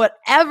doing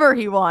whatever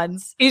he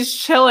wants. He's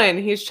chilling.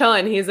 He's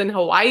in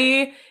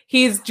Hawaii.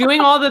 He's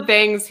doing all the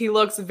things. He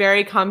looks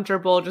very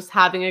comfortable, just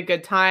having a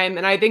good time.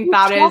 And I think he's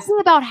talking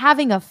about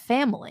having a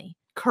family.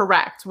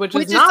 Correct. Which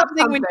is not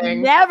something we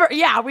never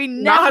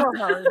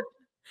heard.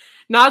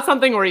 Not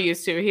something we're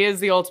used to. He is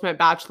the ultimate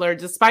bachelor.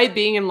 Despite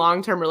being in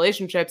long-term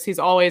relationships, he's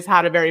always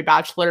had a very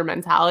bachelor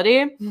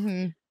mentality.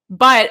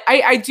 But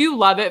I do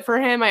love it for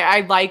him.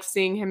 I like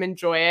seeing him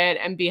enjoy it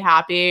and be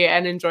happy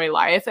and enjoy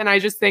life. And I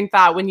just think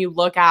that when you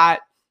look at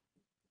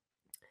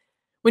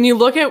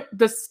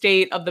the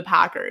state of the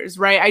Packers,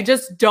 right? I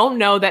just don't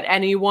know that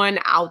anyone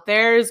out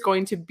there is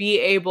going to be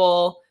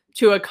able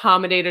to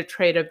accommodate a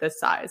trade of this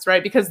size,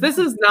 right? Because this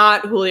is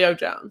not Julio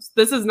Jones.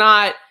 This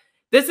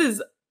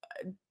is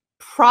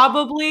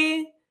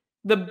probably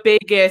the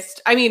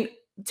biggest. I mean,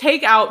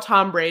 take out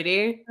Tom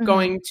Brady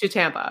going to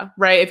Tampa,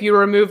 right? If you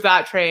remove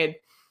that trade,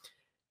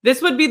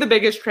 this would be the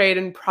biggest trade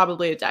in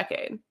probably a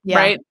decade,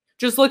 right?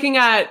 Just looking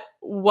at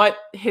what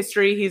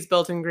history he's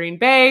built in Green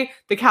Bay,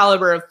 the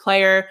caliber of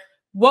player,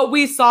 what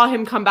we saw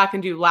him come back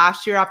and do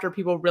last year after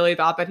people really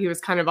thought that he was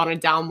kind of on a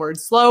downward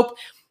slope.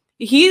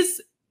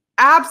 He's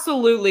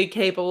absolutely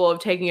capable of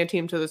taking a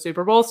team to the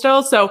Super Bowl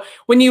still. So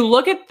when you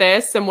look at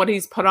this and what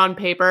he's put on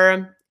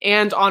paper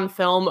and on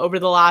film over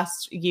the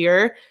last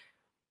year,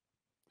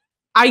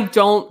 I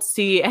don't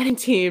see any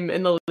team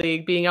in the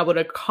league being able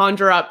to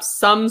conjure up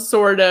some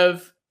sort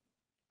of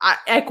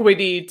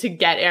equity to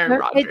get Aaron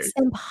Rodgers. It's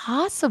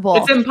impossible.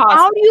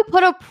 How do you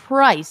put a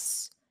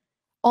price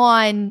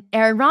on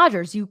Aaron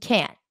Rodgers? You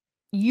can't.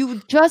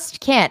 You just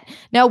can't.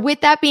 Now,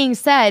 with that being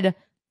said,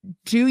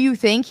 do you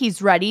think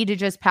he's ready to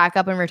just pack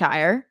up and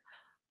retire?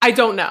 I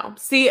don't know.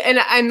 See,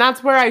 and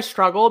that's where I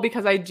struggle,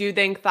 because I do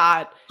think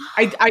that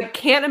I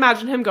can't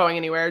imagine him going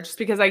anywhere, just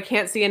because I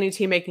can't see any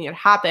team making it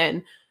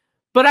happen.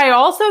 But I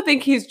also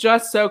think he's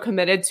just so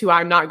committed to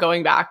I'm not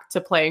going back to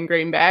play in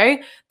Green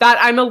Bay that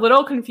I'm a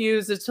little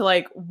confused as to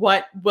like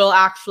what will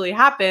actually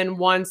happen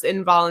once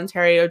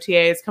involuntary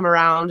OTAs come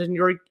around and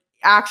you're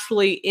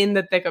actually in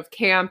the thick of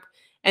camp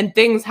and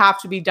things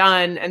have to be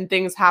done and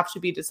things have to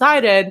be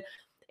decided.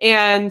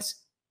 And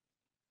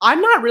I'm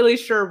not really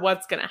sure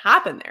what's going to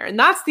happen there. And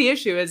that's the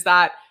issue, is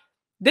that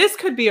this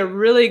could be a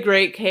really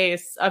great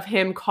case of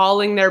him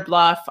calling their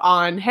bluff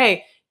on,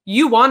 hey,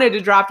 you wanted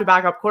to draft a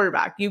backup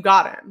quarterback. You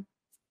got him.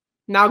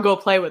 Now go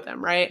play with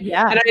him, right?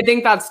 Yeah. And I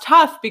think that's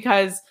tough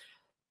because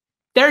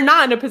they're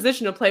not in a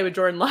position to play with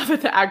Jordan Love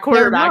at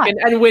quarterback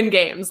and win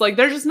games. Like,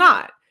 they're just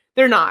not.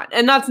 They're not.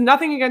 And that's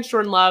nothing against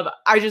Jordan Love.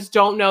 I just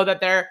don't know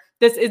that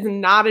this is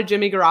not a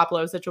Jimmy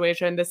Garoppolo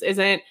situation. This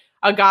isn't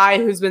a guy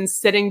who's been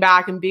sitting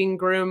back and being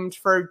groomed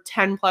for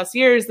 10 plus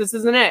years. This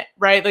isn't it,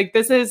 right? Like,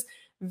 this is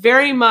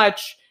very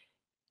much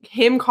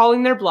him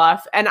calling their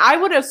bluff. And I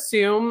would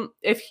assume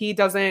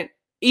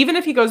even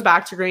if he goes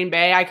back to Green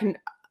Bay,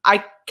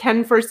 I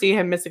can foresee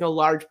him missing a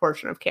large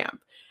portion of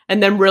camp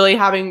and then really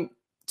having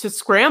to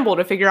scramble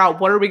to figure out,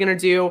 what are we going to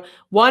do?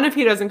 One, if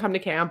he doesn't come to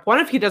camp, one,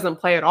 if he doesn't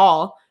play at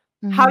all,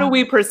 how do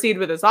we proceed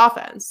with this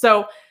offense?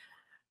 So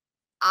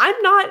I'm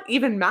not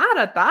even mad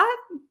at that.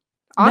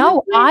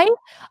 No,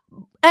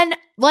 and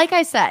like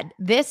I said,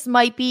 this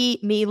might be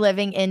me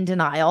living in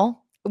denial,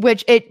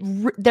 which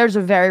there's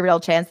a very real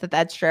chance that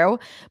that's true.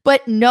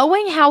 But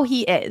knowing how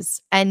he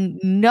is and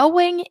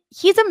knowing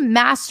he's a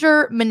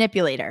master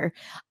manipulator,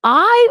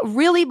 I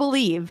really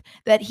believe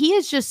that he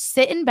is just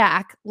sitting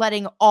back,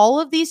 letting all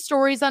of these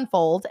stories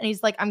unfold. And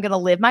he's like, I'm going to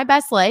live my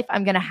best life.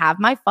 I'm going to have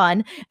my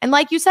fun. And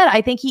like you said,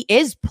 I think he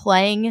is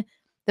playing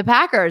the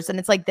Packers. And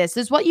it's like, this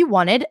is what you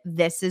wanted.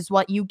 This is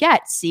what you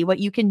get. See what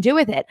you can do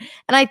with it.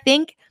 And I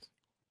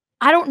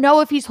don't know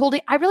if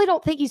I really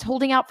don't think he's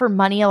holding out for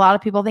money. A lot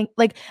of people think,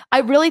 like, I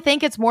really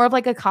think it's more of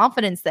like a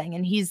confidence thing.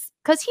 And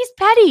because he's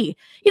petty.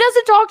 He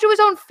doesn't talk to his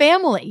own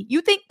family.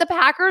 You think the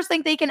Packers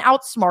think they can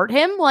outsmart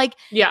him? Like,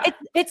 yeah,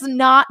 it's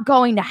not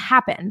going to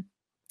happen.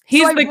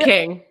 He's the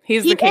king.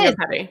 He's the king of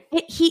petty.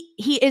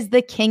 He is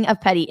the king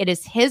of petty. It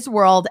is his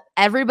world.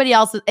 Everybody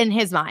else is in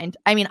his mind.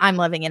 I mean, I'm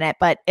living in it,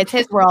 but it's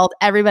his world.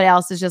 Everybody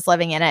else is just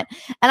living in it.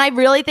 And I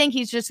really think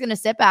he's just going to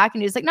sit back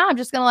and he's like, no, I'm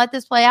just going to let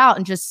this play out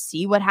and just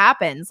see what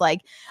happens.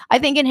 Like, I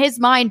think in his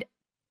mind,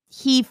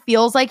 he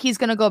feels like he's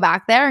going to go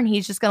back there and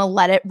he's just going to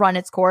let it run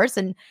its course.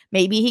 And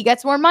maybe he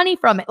gets more money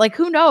from it. Like,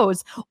 who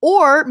knows?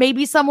 Or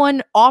maybe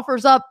someone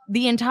offers up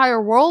the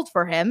entire world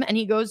for him and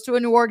he goes to a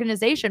new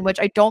organization, which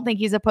I don't think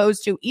he's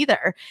opposed to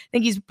either. I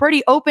think he's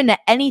pretty open to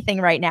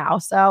anything right now.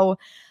 So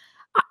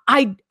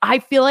I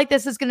feel like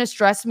this is going to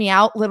stress me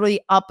out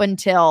literally up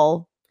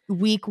until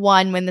week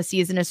 1 when the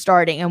season is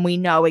starting and we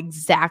know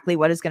exactly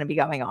what is going to be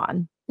going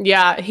on.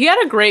 Yeah, he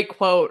had a great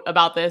quote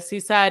about this. He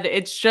said,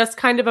 it's just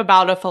kind of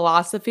about a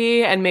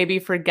philosophy and maybe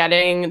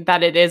forgetting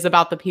that it is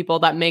about the people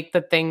that make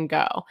the thing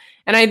go.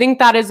 And I think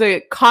that is a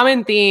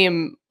common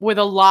theme with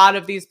a lot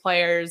of these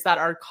players that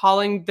are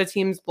calling the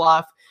team's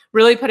bluff,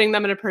 really putting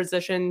them in a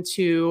position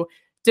to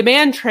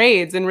demand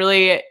trades and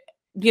really,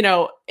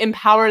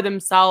 empower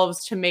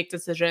themselves to make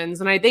decisions.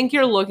 And I think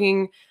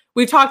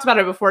we've talked about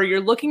it before, you're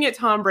looking at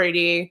Tom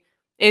Brady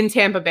in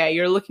Tampa Bay.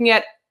 You're looking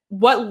at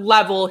what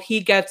level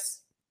he gets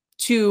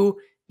to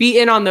be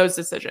in on those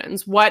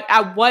decisions.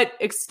 At what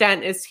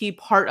extent is he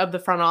part of the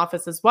front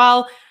office as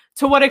well?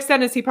 To what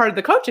extent is he part of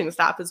the coaching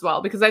staff as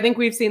well? Because I think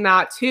we've seen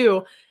that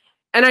too.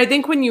 And I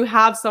think when you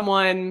have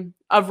someone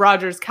of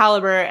Rodgers'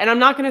 caliber, and I'm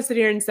not going to sit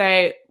here and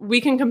say we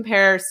can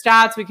compare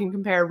stats, we can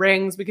compare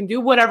rings, we can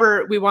do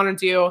whatever we want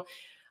to do.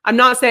 I'm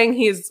not saying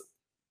he's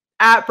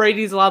at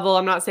Brady's level.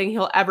 I'm not saying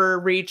he'll ever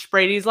reach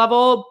Brady's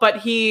level, but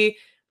he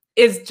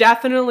is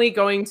definitely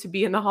going to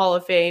be in the Hall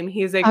of Fame.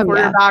 He's a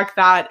quarterback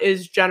that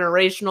is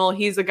generational.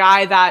 He's a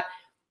guy that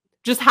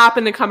just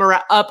happened to come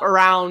up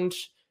around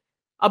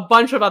a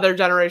bunch of other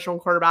generational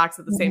quarterbacks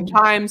at the same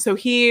time. So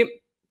he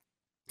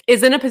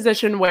is in a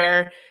position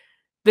where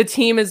the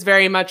team is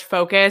very much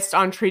focused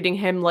on treating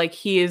him like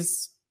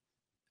he's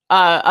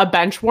a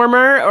bench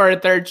warmer or a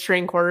third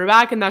string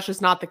quarterback. And that's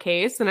just not the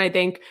case. And I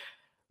think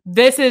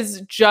this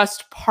is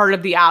just part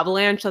of the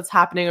avalanche that's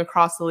happening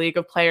across the league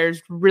of players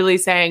really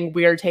saying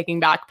we are taking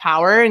back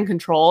power and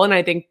control. And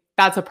I think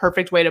that's a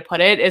perfect way to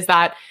put it, is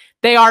that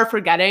they are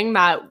forgetting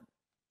that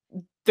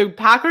the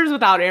Packers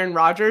without Aaron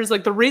Rodgers,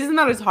 like the reason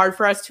that it's hard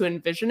for us to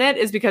envision it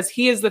is because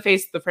he is the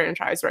face of the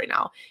franchise right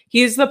now.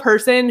 He's the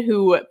person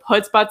who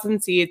puts butts in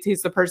seats.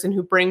 He's the person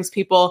who brings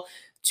people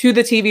to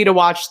the TV to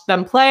watch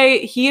them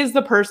play. He is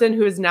the person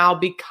who has now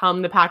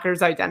become the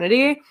Packers'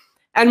 identity.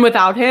 And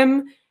without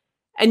him,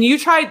 and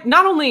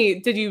not only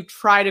did you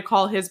try to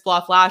call his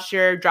bluff last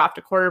year, draft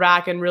a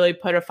quarterback and really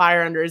put a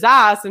fire under his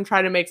ass and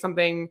try to make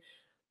something,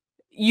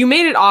 you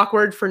made it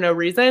awkward for no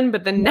reason.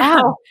 But then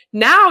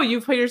now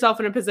you've put yourself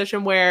in a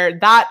position where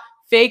that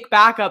fake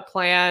backup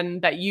plan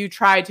that you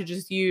tried to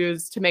just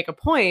use to make a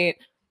point,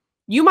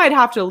 you might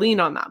have to lean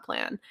on that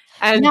plan.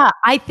 And yeah,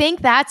 I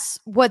think that's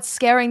what's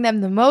scaring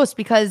them the most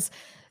because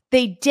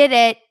they did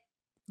it.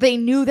 They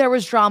knew there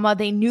was drama.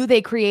 They knew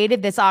they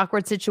created this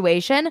awkward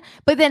situation.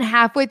 But then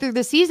halfway through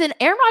the season,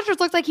 Aaron Rodgers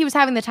looked like he was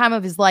having the time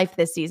of his life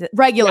this season,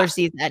 regular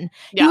season.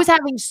 Yeah. He was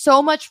having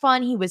so much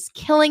fun. He was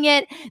killing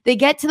it. They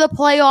get to the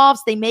playoffs.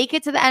 They make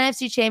it to the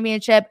NFC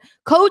Championship.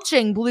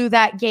 Coaching blew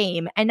that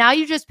game. And now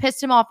you just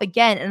pissed him off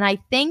again. And I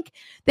think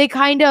they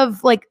kind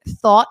of like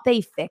thought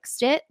they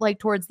fixed it like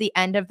towards the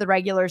end of the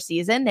regular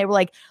season. They were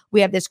like,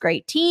 we have this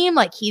great team.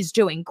 Like he's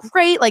doing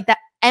great. Like that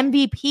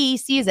MVP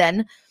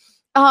season.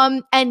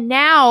 And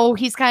now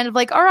he's kind of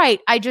like, all right,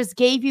 I just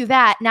gave you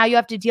that. Now you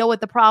have to deal with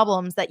the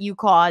problems that you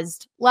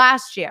caused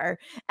last year.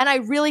 And I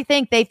really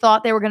think they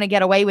thought they were going to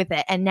get away with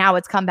it. And now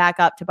it's come back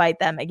up to bite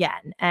them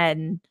again.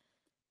 And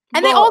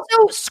they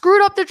also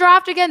screwed up the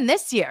draft again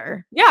this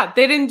year. Yeah,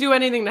 they didn't do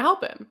anything to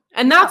help him.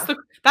 And that's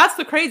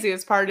the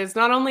craziest part is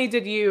not only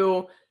did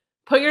you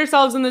put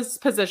yourselves in this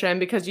position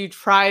because you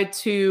tried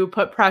to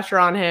put pressure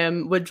on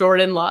him with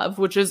Jordan Love,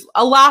 which is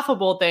a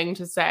laughable thing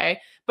to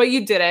say, but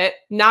you did it.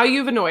 Now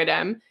you've annoyed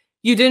him.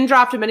 You didn't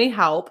draft him any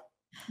help.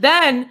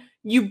 Then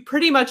you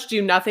pretty much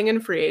do nothing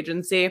in free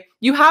agency.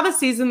 You have a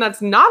season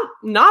that's not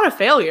a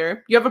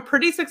failure. You have a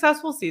pretty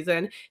successful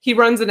season. He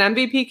runs an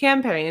MVP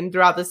campaign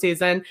throughout the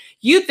season.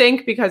 You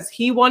think because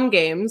he won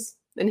games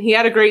and he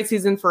had a great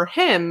season for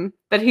him,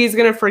 that he's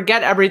going to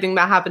forget everything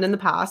that happened in the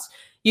past.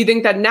 You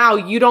think that now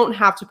you don't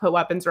have to put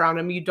weapons around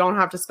him. You don't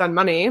have to spend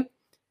money.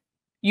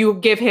 You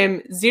give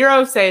him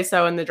zero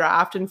say-so in the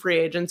draft and free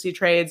agency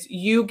trades.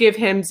 You give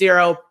him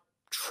zero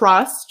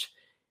trust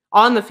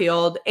on the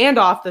field and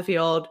off the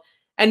field.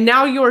 And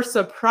now you're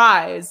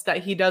surprised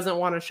that he doesn't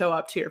want to show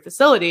up to your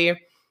facility.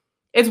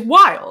 It's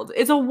wild.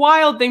 It's a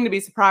wild thing to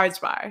be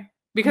surprised by,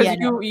 because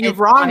you've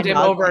wronged him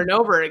over and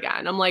over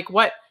again. I'm like,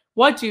 what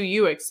do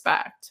you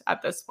expect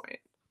at this point?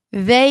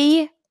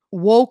 They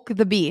woke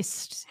the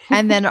beast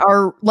and then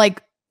are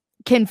like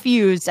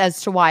confused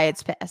as to why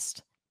it's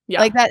pissed. Yeah.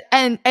 Like that.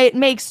 And it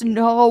makes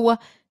no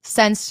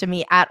sense to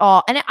me at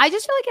all. And I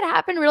just feel like it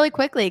happened really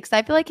quickly, because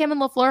I feel like him and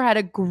LaFleur had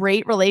a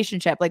great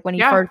relationship. Like when he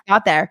first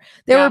got there,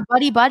 they were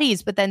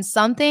buddies, but then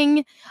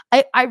something,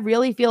 I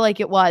really feel like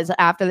it was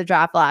after the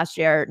draft last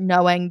year,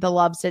 knowing the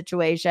Love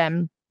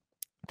situation,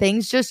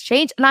 things just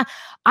changed. And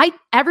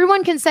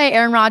everyone can say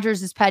Aaron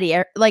Rodgers is petty.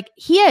 Like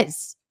he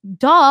is.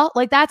 Duh.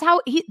 Like that's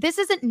how this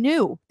isn't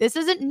new. This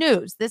isn't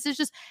news. This is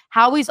just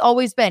how he's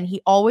always been.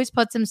 He always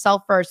puts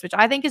himself first, which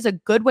I think is a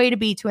good way to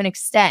be to an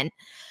extent.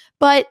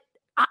 But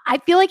I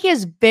feel like he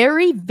has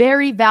very,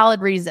 very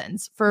valid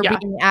reasons for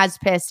being as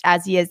pissed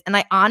as he is. And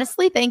I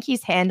honestly think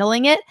he's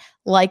handling it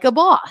like a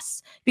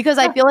boss, because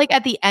I feel like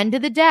at the end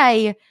of the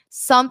day,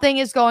 something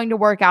is going to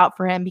work out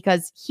for him,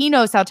 because he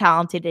knows how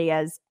talented he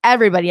is.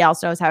 Everybody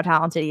else knows how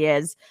talented he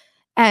is.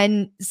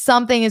 And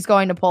something is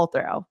going to pull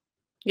through.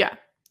 Yeah.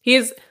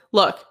 He's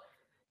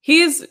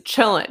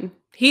chilling.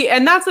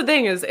 And that's the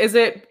thing is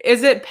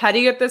it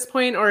petty at this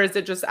point, or is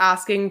it just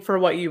asking for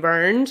what you've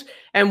earned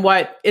and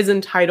what is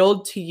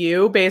entitled to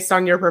you based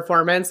on your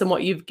performance and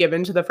what you've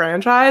given to the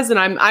franchise? And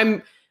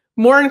I'm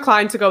more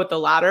inclined to go with the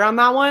latter on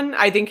that one.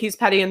 I think he's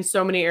petty in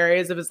so many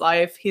areas of his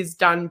life. He's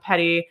done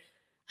petty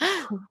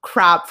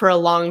crap for a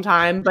long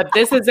time, but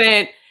this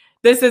isn't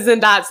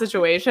that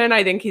situation.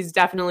 I think he's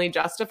definitely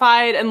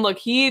justified. And look,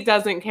 he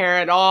doesn't care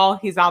at all.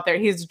 He's out there.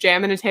 He's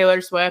jamming a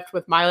Taylor Swift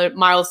with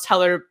Miles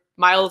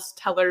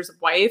Teller's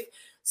wife.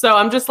 So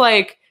I'm just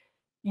like,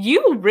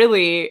 you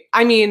really,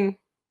 I mean,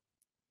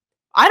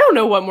 I don't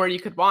know what more you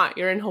could want.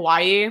 You're in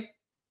Hawaii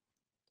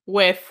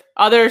with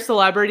other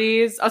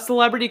celebrities, a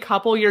celebrity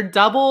couple. You're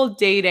double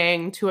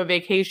dating to a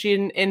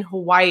vacation in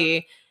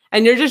Hawaii,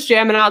 and you're just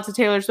jamming out to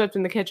Taylor Swift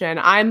in the kitchen.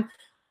 I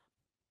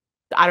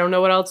don't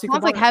know what else you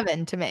could want. Sounds like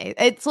heaven to me.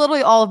 It's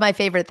literally all of my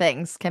favorite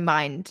things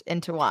combined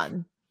into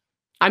one.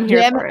 I'm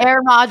here for it.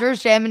 Aaron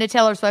Rodgers jamming to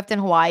Taylor Swift in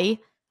Hawaii.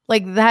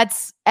 Like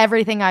that's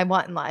everything I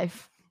want in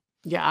life.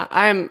 Yeah,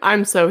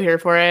 I'm so here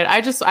for it.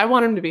 I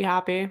want him to be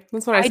happy.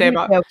 That's what I say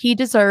about him. He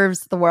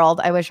deserves the world.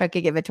 I wish I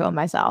could give it to him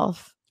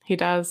myself. He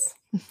does.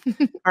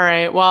 All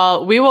right.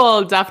 Well, we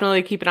will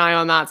definitely keep an eye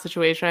on that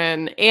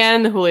situation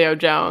and Julio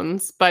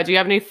Jones. But do you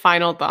have any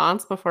final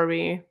thoughts before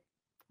we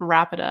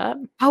wrap it up?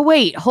 Oh,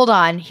 wait, hold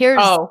on.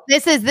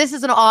 This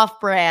is an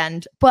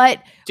off-brand,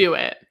 but do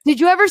it. Did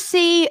you ever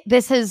see,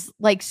 this is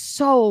like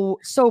so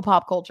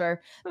pop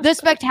culture, The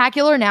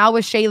Spectacular Now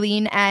with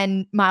Shailene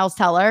and Miles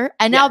Teller,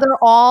 and now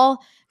they're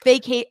all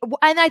vacate,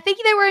 and I think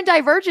they were in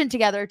Divergent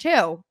together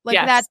too, like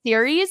that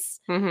series.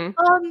 And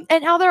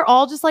now they're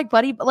all just like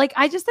buddy, like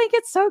I just think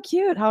it's so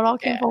cute how it all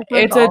came full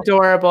circle. It's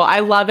adorable. I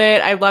love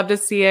it. I love to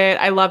see it.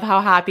 I love how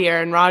happy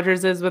Aaron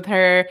Rodgers is with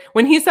her.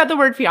 When he said the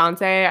word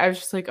fiance, I was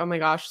just like, oh my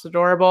gosh, it's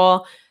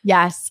adorable.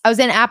 Yes, I was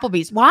in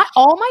Applebee's. What?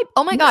 Oh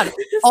my god,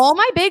 all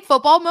my big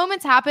football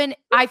moments happen.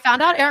 I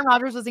found out Aaron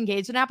Rodgers was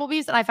engaged in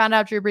Applebee's, and I found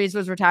out Drew Brees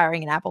was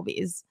retiring in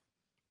Applebee's.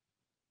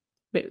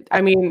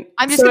 I mean,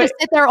 I'm just going to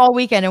sit there all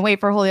weekend and wait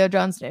for Julio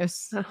Jones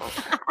news.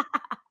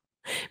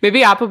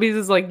 Maybe Applebee's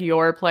is like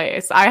your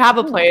place. I have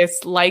a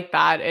place like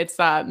that. It's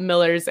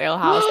Miller's Ale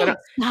House.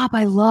 Stop.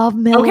 I love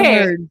Miller's.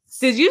 Okay.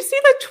 Did you see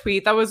the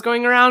tweet that was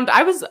going around?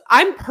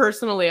 I'm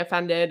personally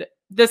offended.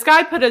 This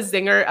guy put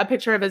a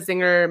picture of a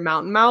Zinger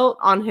Mountain Melt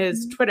on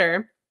his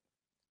Twitter.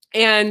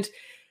 And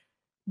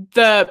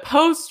the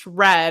post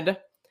read,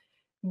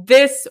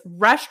 this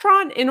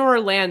restaurant in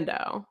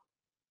Orlando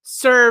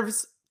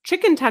serves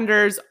chicken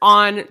tenders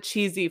on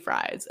cheesy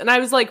fries. And I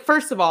was like,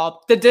 first of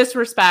all, the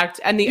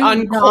disrespect and the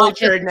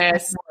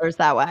unculturedness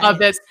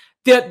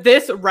of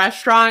this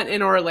restaurant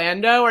in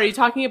Orlando. Are you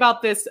talking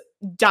about this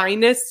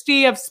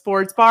dynasty of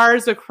sports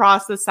bars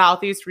across the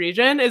Southeast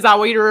region? Is that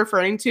what you're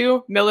referring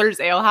to?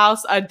 Miller's Ale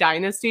House, a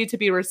dynasty to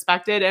be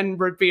respected and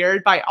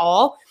revered by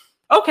all?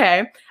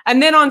 Okay.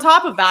 And then on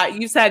top of that,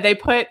 you said they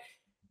put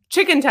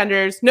chicken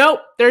tenders. Nope.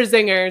 They're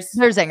Zingers.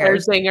 They're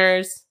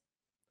Zingers.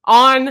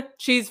 On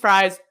cheese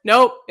fries.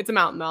 Nope, it's a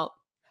Mountain Melt.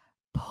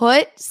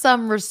 Put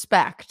some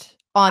respect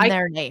on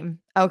their name,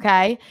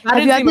 okay?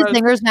 Have you had the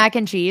Zingers mac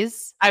and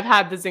cheese? I've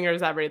had the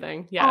Zingers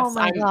everything, yes. Oh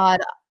my God.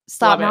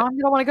 Stop. Now I'm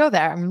going to want to go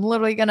there. I'm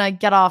literally going to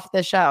get off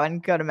the show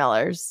and go to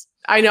Miller's.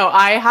 I know.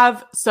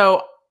 I've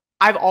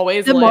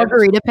always lived.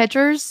 Margarita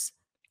pitchers?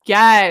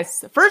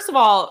 Yes. First of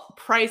all,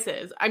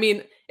 prices. I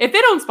mean, if they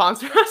don't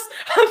sponsor us,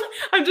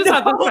 I'm just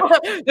at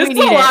this. This is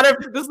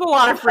a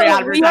lot of free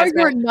advertisement.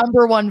 We are your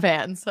number one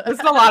fans. This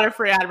is a lot of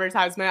free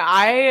advertisement.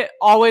 I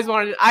always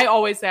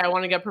say I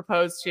want to get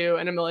proposed to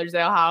in a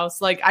Millersdale house.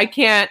 Like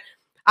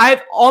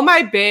I've all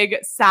my big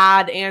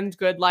sad and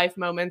good life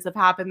moments have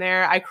happened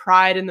there. I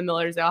cried in the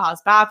Millersdale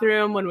house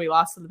bathroom when we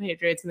lost to the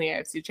Patriots in the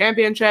AFC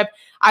Championship.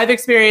 I've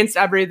experienced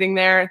everything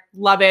there.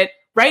 Love it.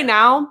 Right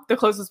now, the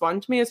closest one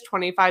to me is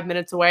 25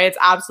 minutes away. It's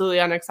absolutely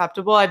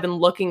unacceptable. I've been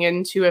looking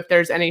into if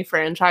there's any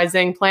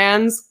franchising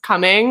plans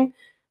coming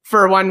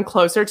for one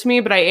closer to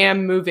me, but I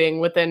am moving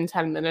within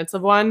 10 minutes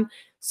of one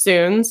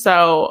soon.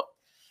 So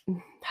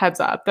heads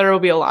up, there will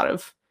be a lot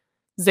of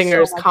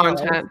Zingers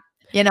content.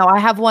 You know, I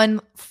have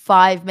one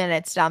 5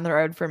 minutes down the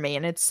road for me,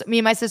 and it's me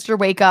and my sister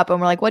wake up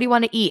and we're like, what do you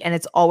want to eat? And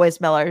it's always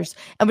Miller's.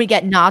 And we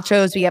get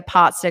nachos, we get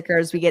pot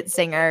stickers, we get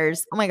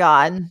Zingers. Oh my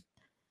God.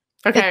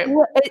 Okay.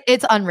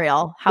 It's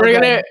unreal. We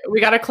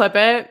gotta clip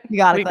it. We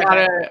gotta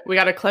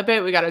clip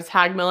it. We gotta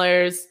tag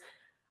Miller's.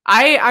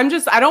 I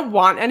don't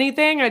want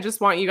anything. I just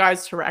want you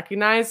guys to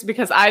recognize,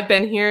 because I've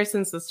been here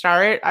since the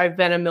start. I've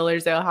been a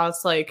Millersdale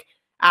house like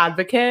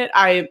advocate.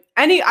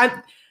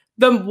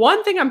 The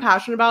one thing I'm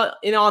passionate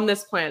about on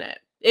this planet,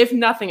 if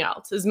nothing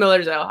else, is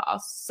Millersdale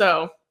house.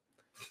 So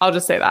I'll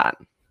just say that.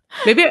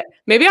 Maybe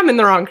I'm in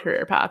the wrong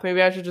career path.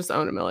 Maybe I should just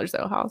own a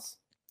Millersdale house.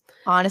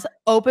 Honestly,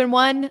 open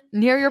one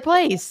near your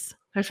place.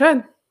 I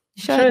should.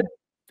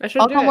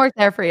 I'll come work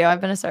there for you.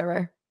 I've been a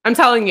server. I'm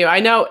telling you, I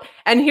know.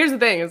 And here's the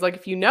thing is, like,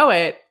 if you know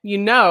it, you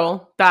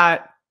know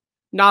that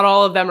not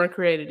all of them are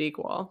created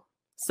equal.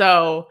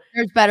 So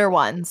there's better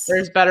ones.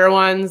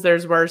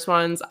 There's worse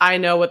ones. I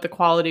know what the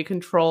quality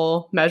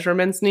control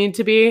measurements need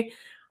to be.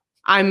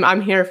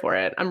 I'm here for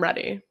it. I'm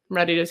ready. I'm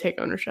ready to take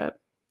ownership.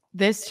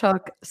 This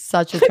took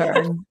such a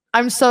turn.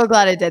 I'm so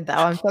glad it did, though.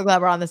 I'm so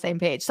glad we're on the same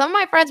page. Some of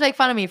my friends make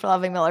fun of me for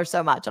loving Miller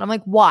so much. And I'm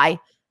like, why?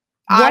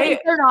 What is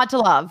there not to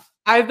love?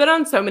 I've been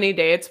on so many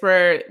dates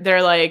where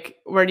they're like,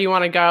 where do you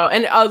want to go?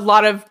 And a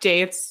lot of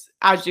dates,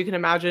 as you can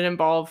imagine,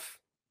 involve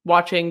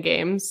watching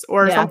games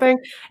or something.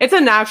 It's a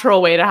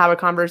natural way to have a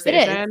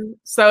conversation.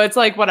 So it's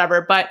like,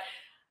 whatever. But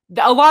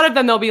a lot of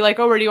them, they'll be like,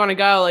 oh, where do you want to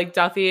go? Like,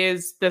 Duffy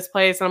is this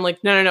place. And I'm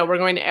like, no, we're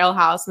going to Ale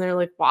House. And they're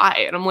like,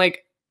 why? And I'm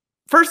like,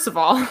 first of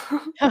all,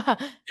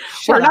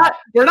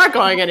 we're not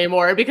going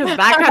anymore, because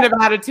that kind of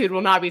attitude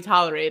will not be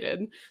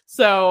tolerated.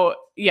 So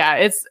yeah,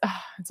 it's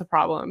a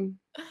problem.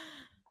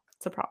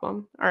 It's a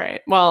problem. All right.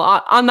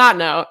 Well, on that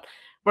note,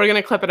 we're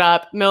going to clip it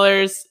up.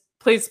 Miller's,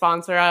 please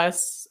sponsor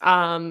us.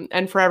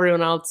 And for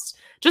everyone else,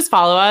 just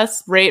follow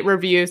us, rate,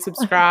 review,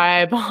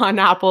 subscribe on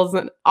Apple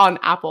and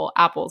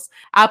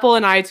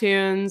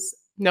iTunes.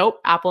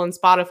 Nope. Apple and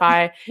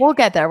Spotify. We'll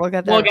get there. We're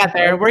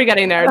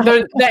getting there.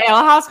 The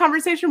Ale House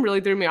conversation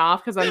really threw me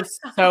off because I'm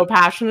so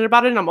passionate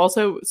about it. And I'm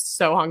also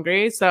so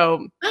hungry.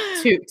 So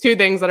two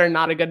things that are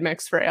not a good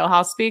mix for Ale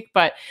House speak.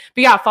 But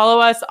yeah, follow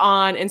us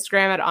on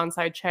Instagram at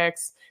Onside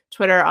Chicks,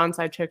 Twitter,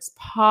 Onside Chicks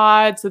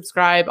Pod,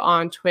 subscribe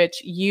on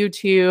Twitch,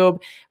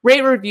 YouTube,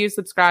 rate, review,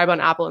 subscribe on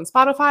Apple and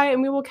Spotify.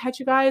 And we will catch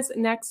you guys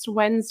next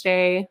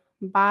Wednesday.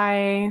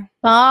 Bye.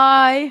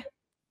 Bye.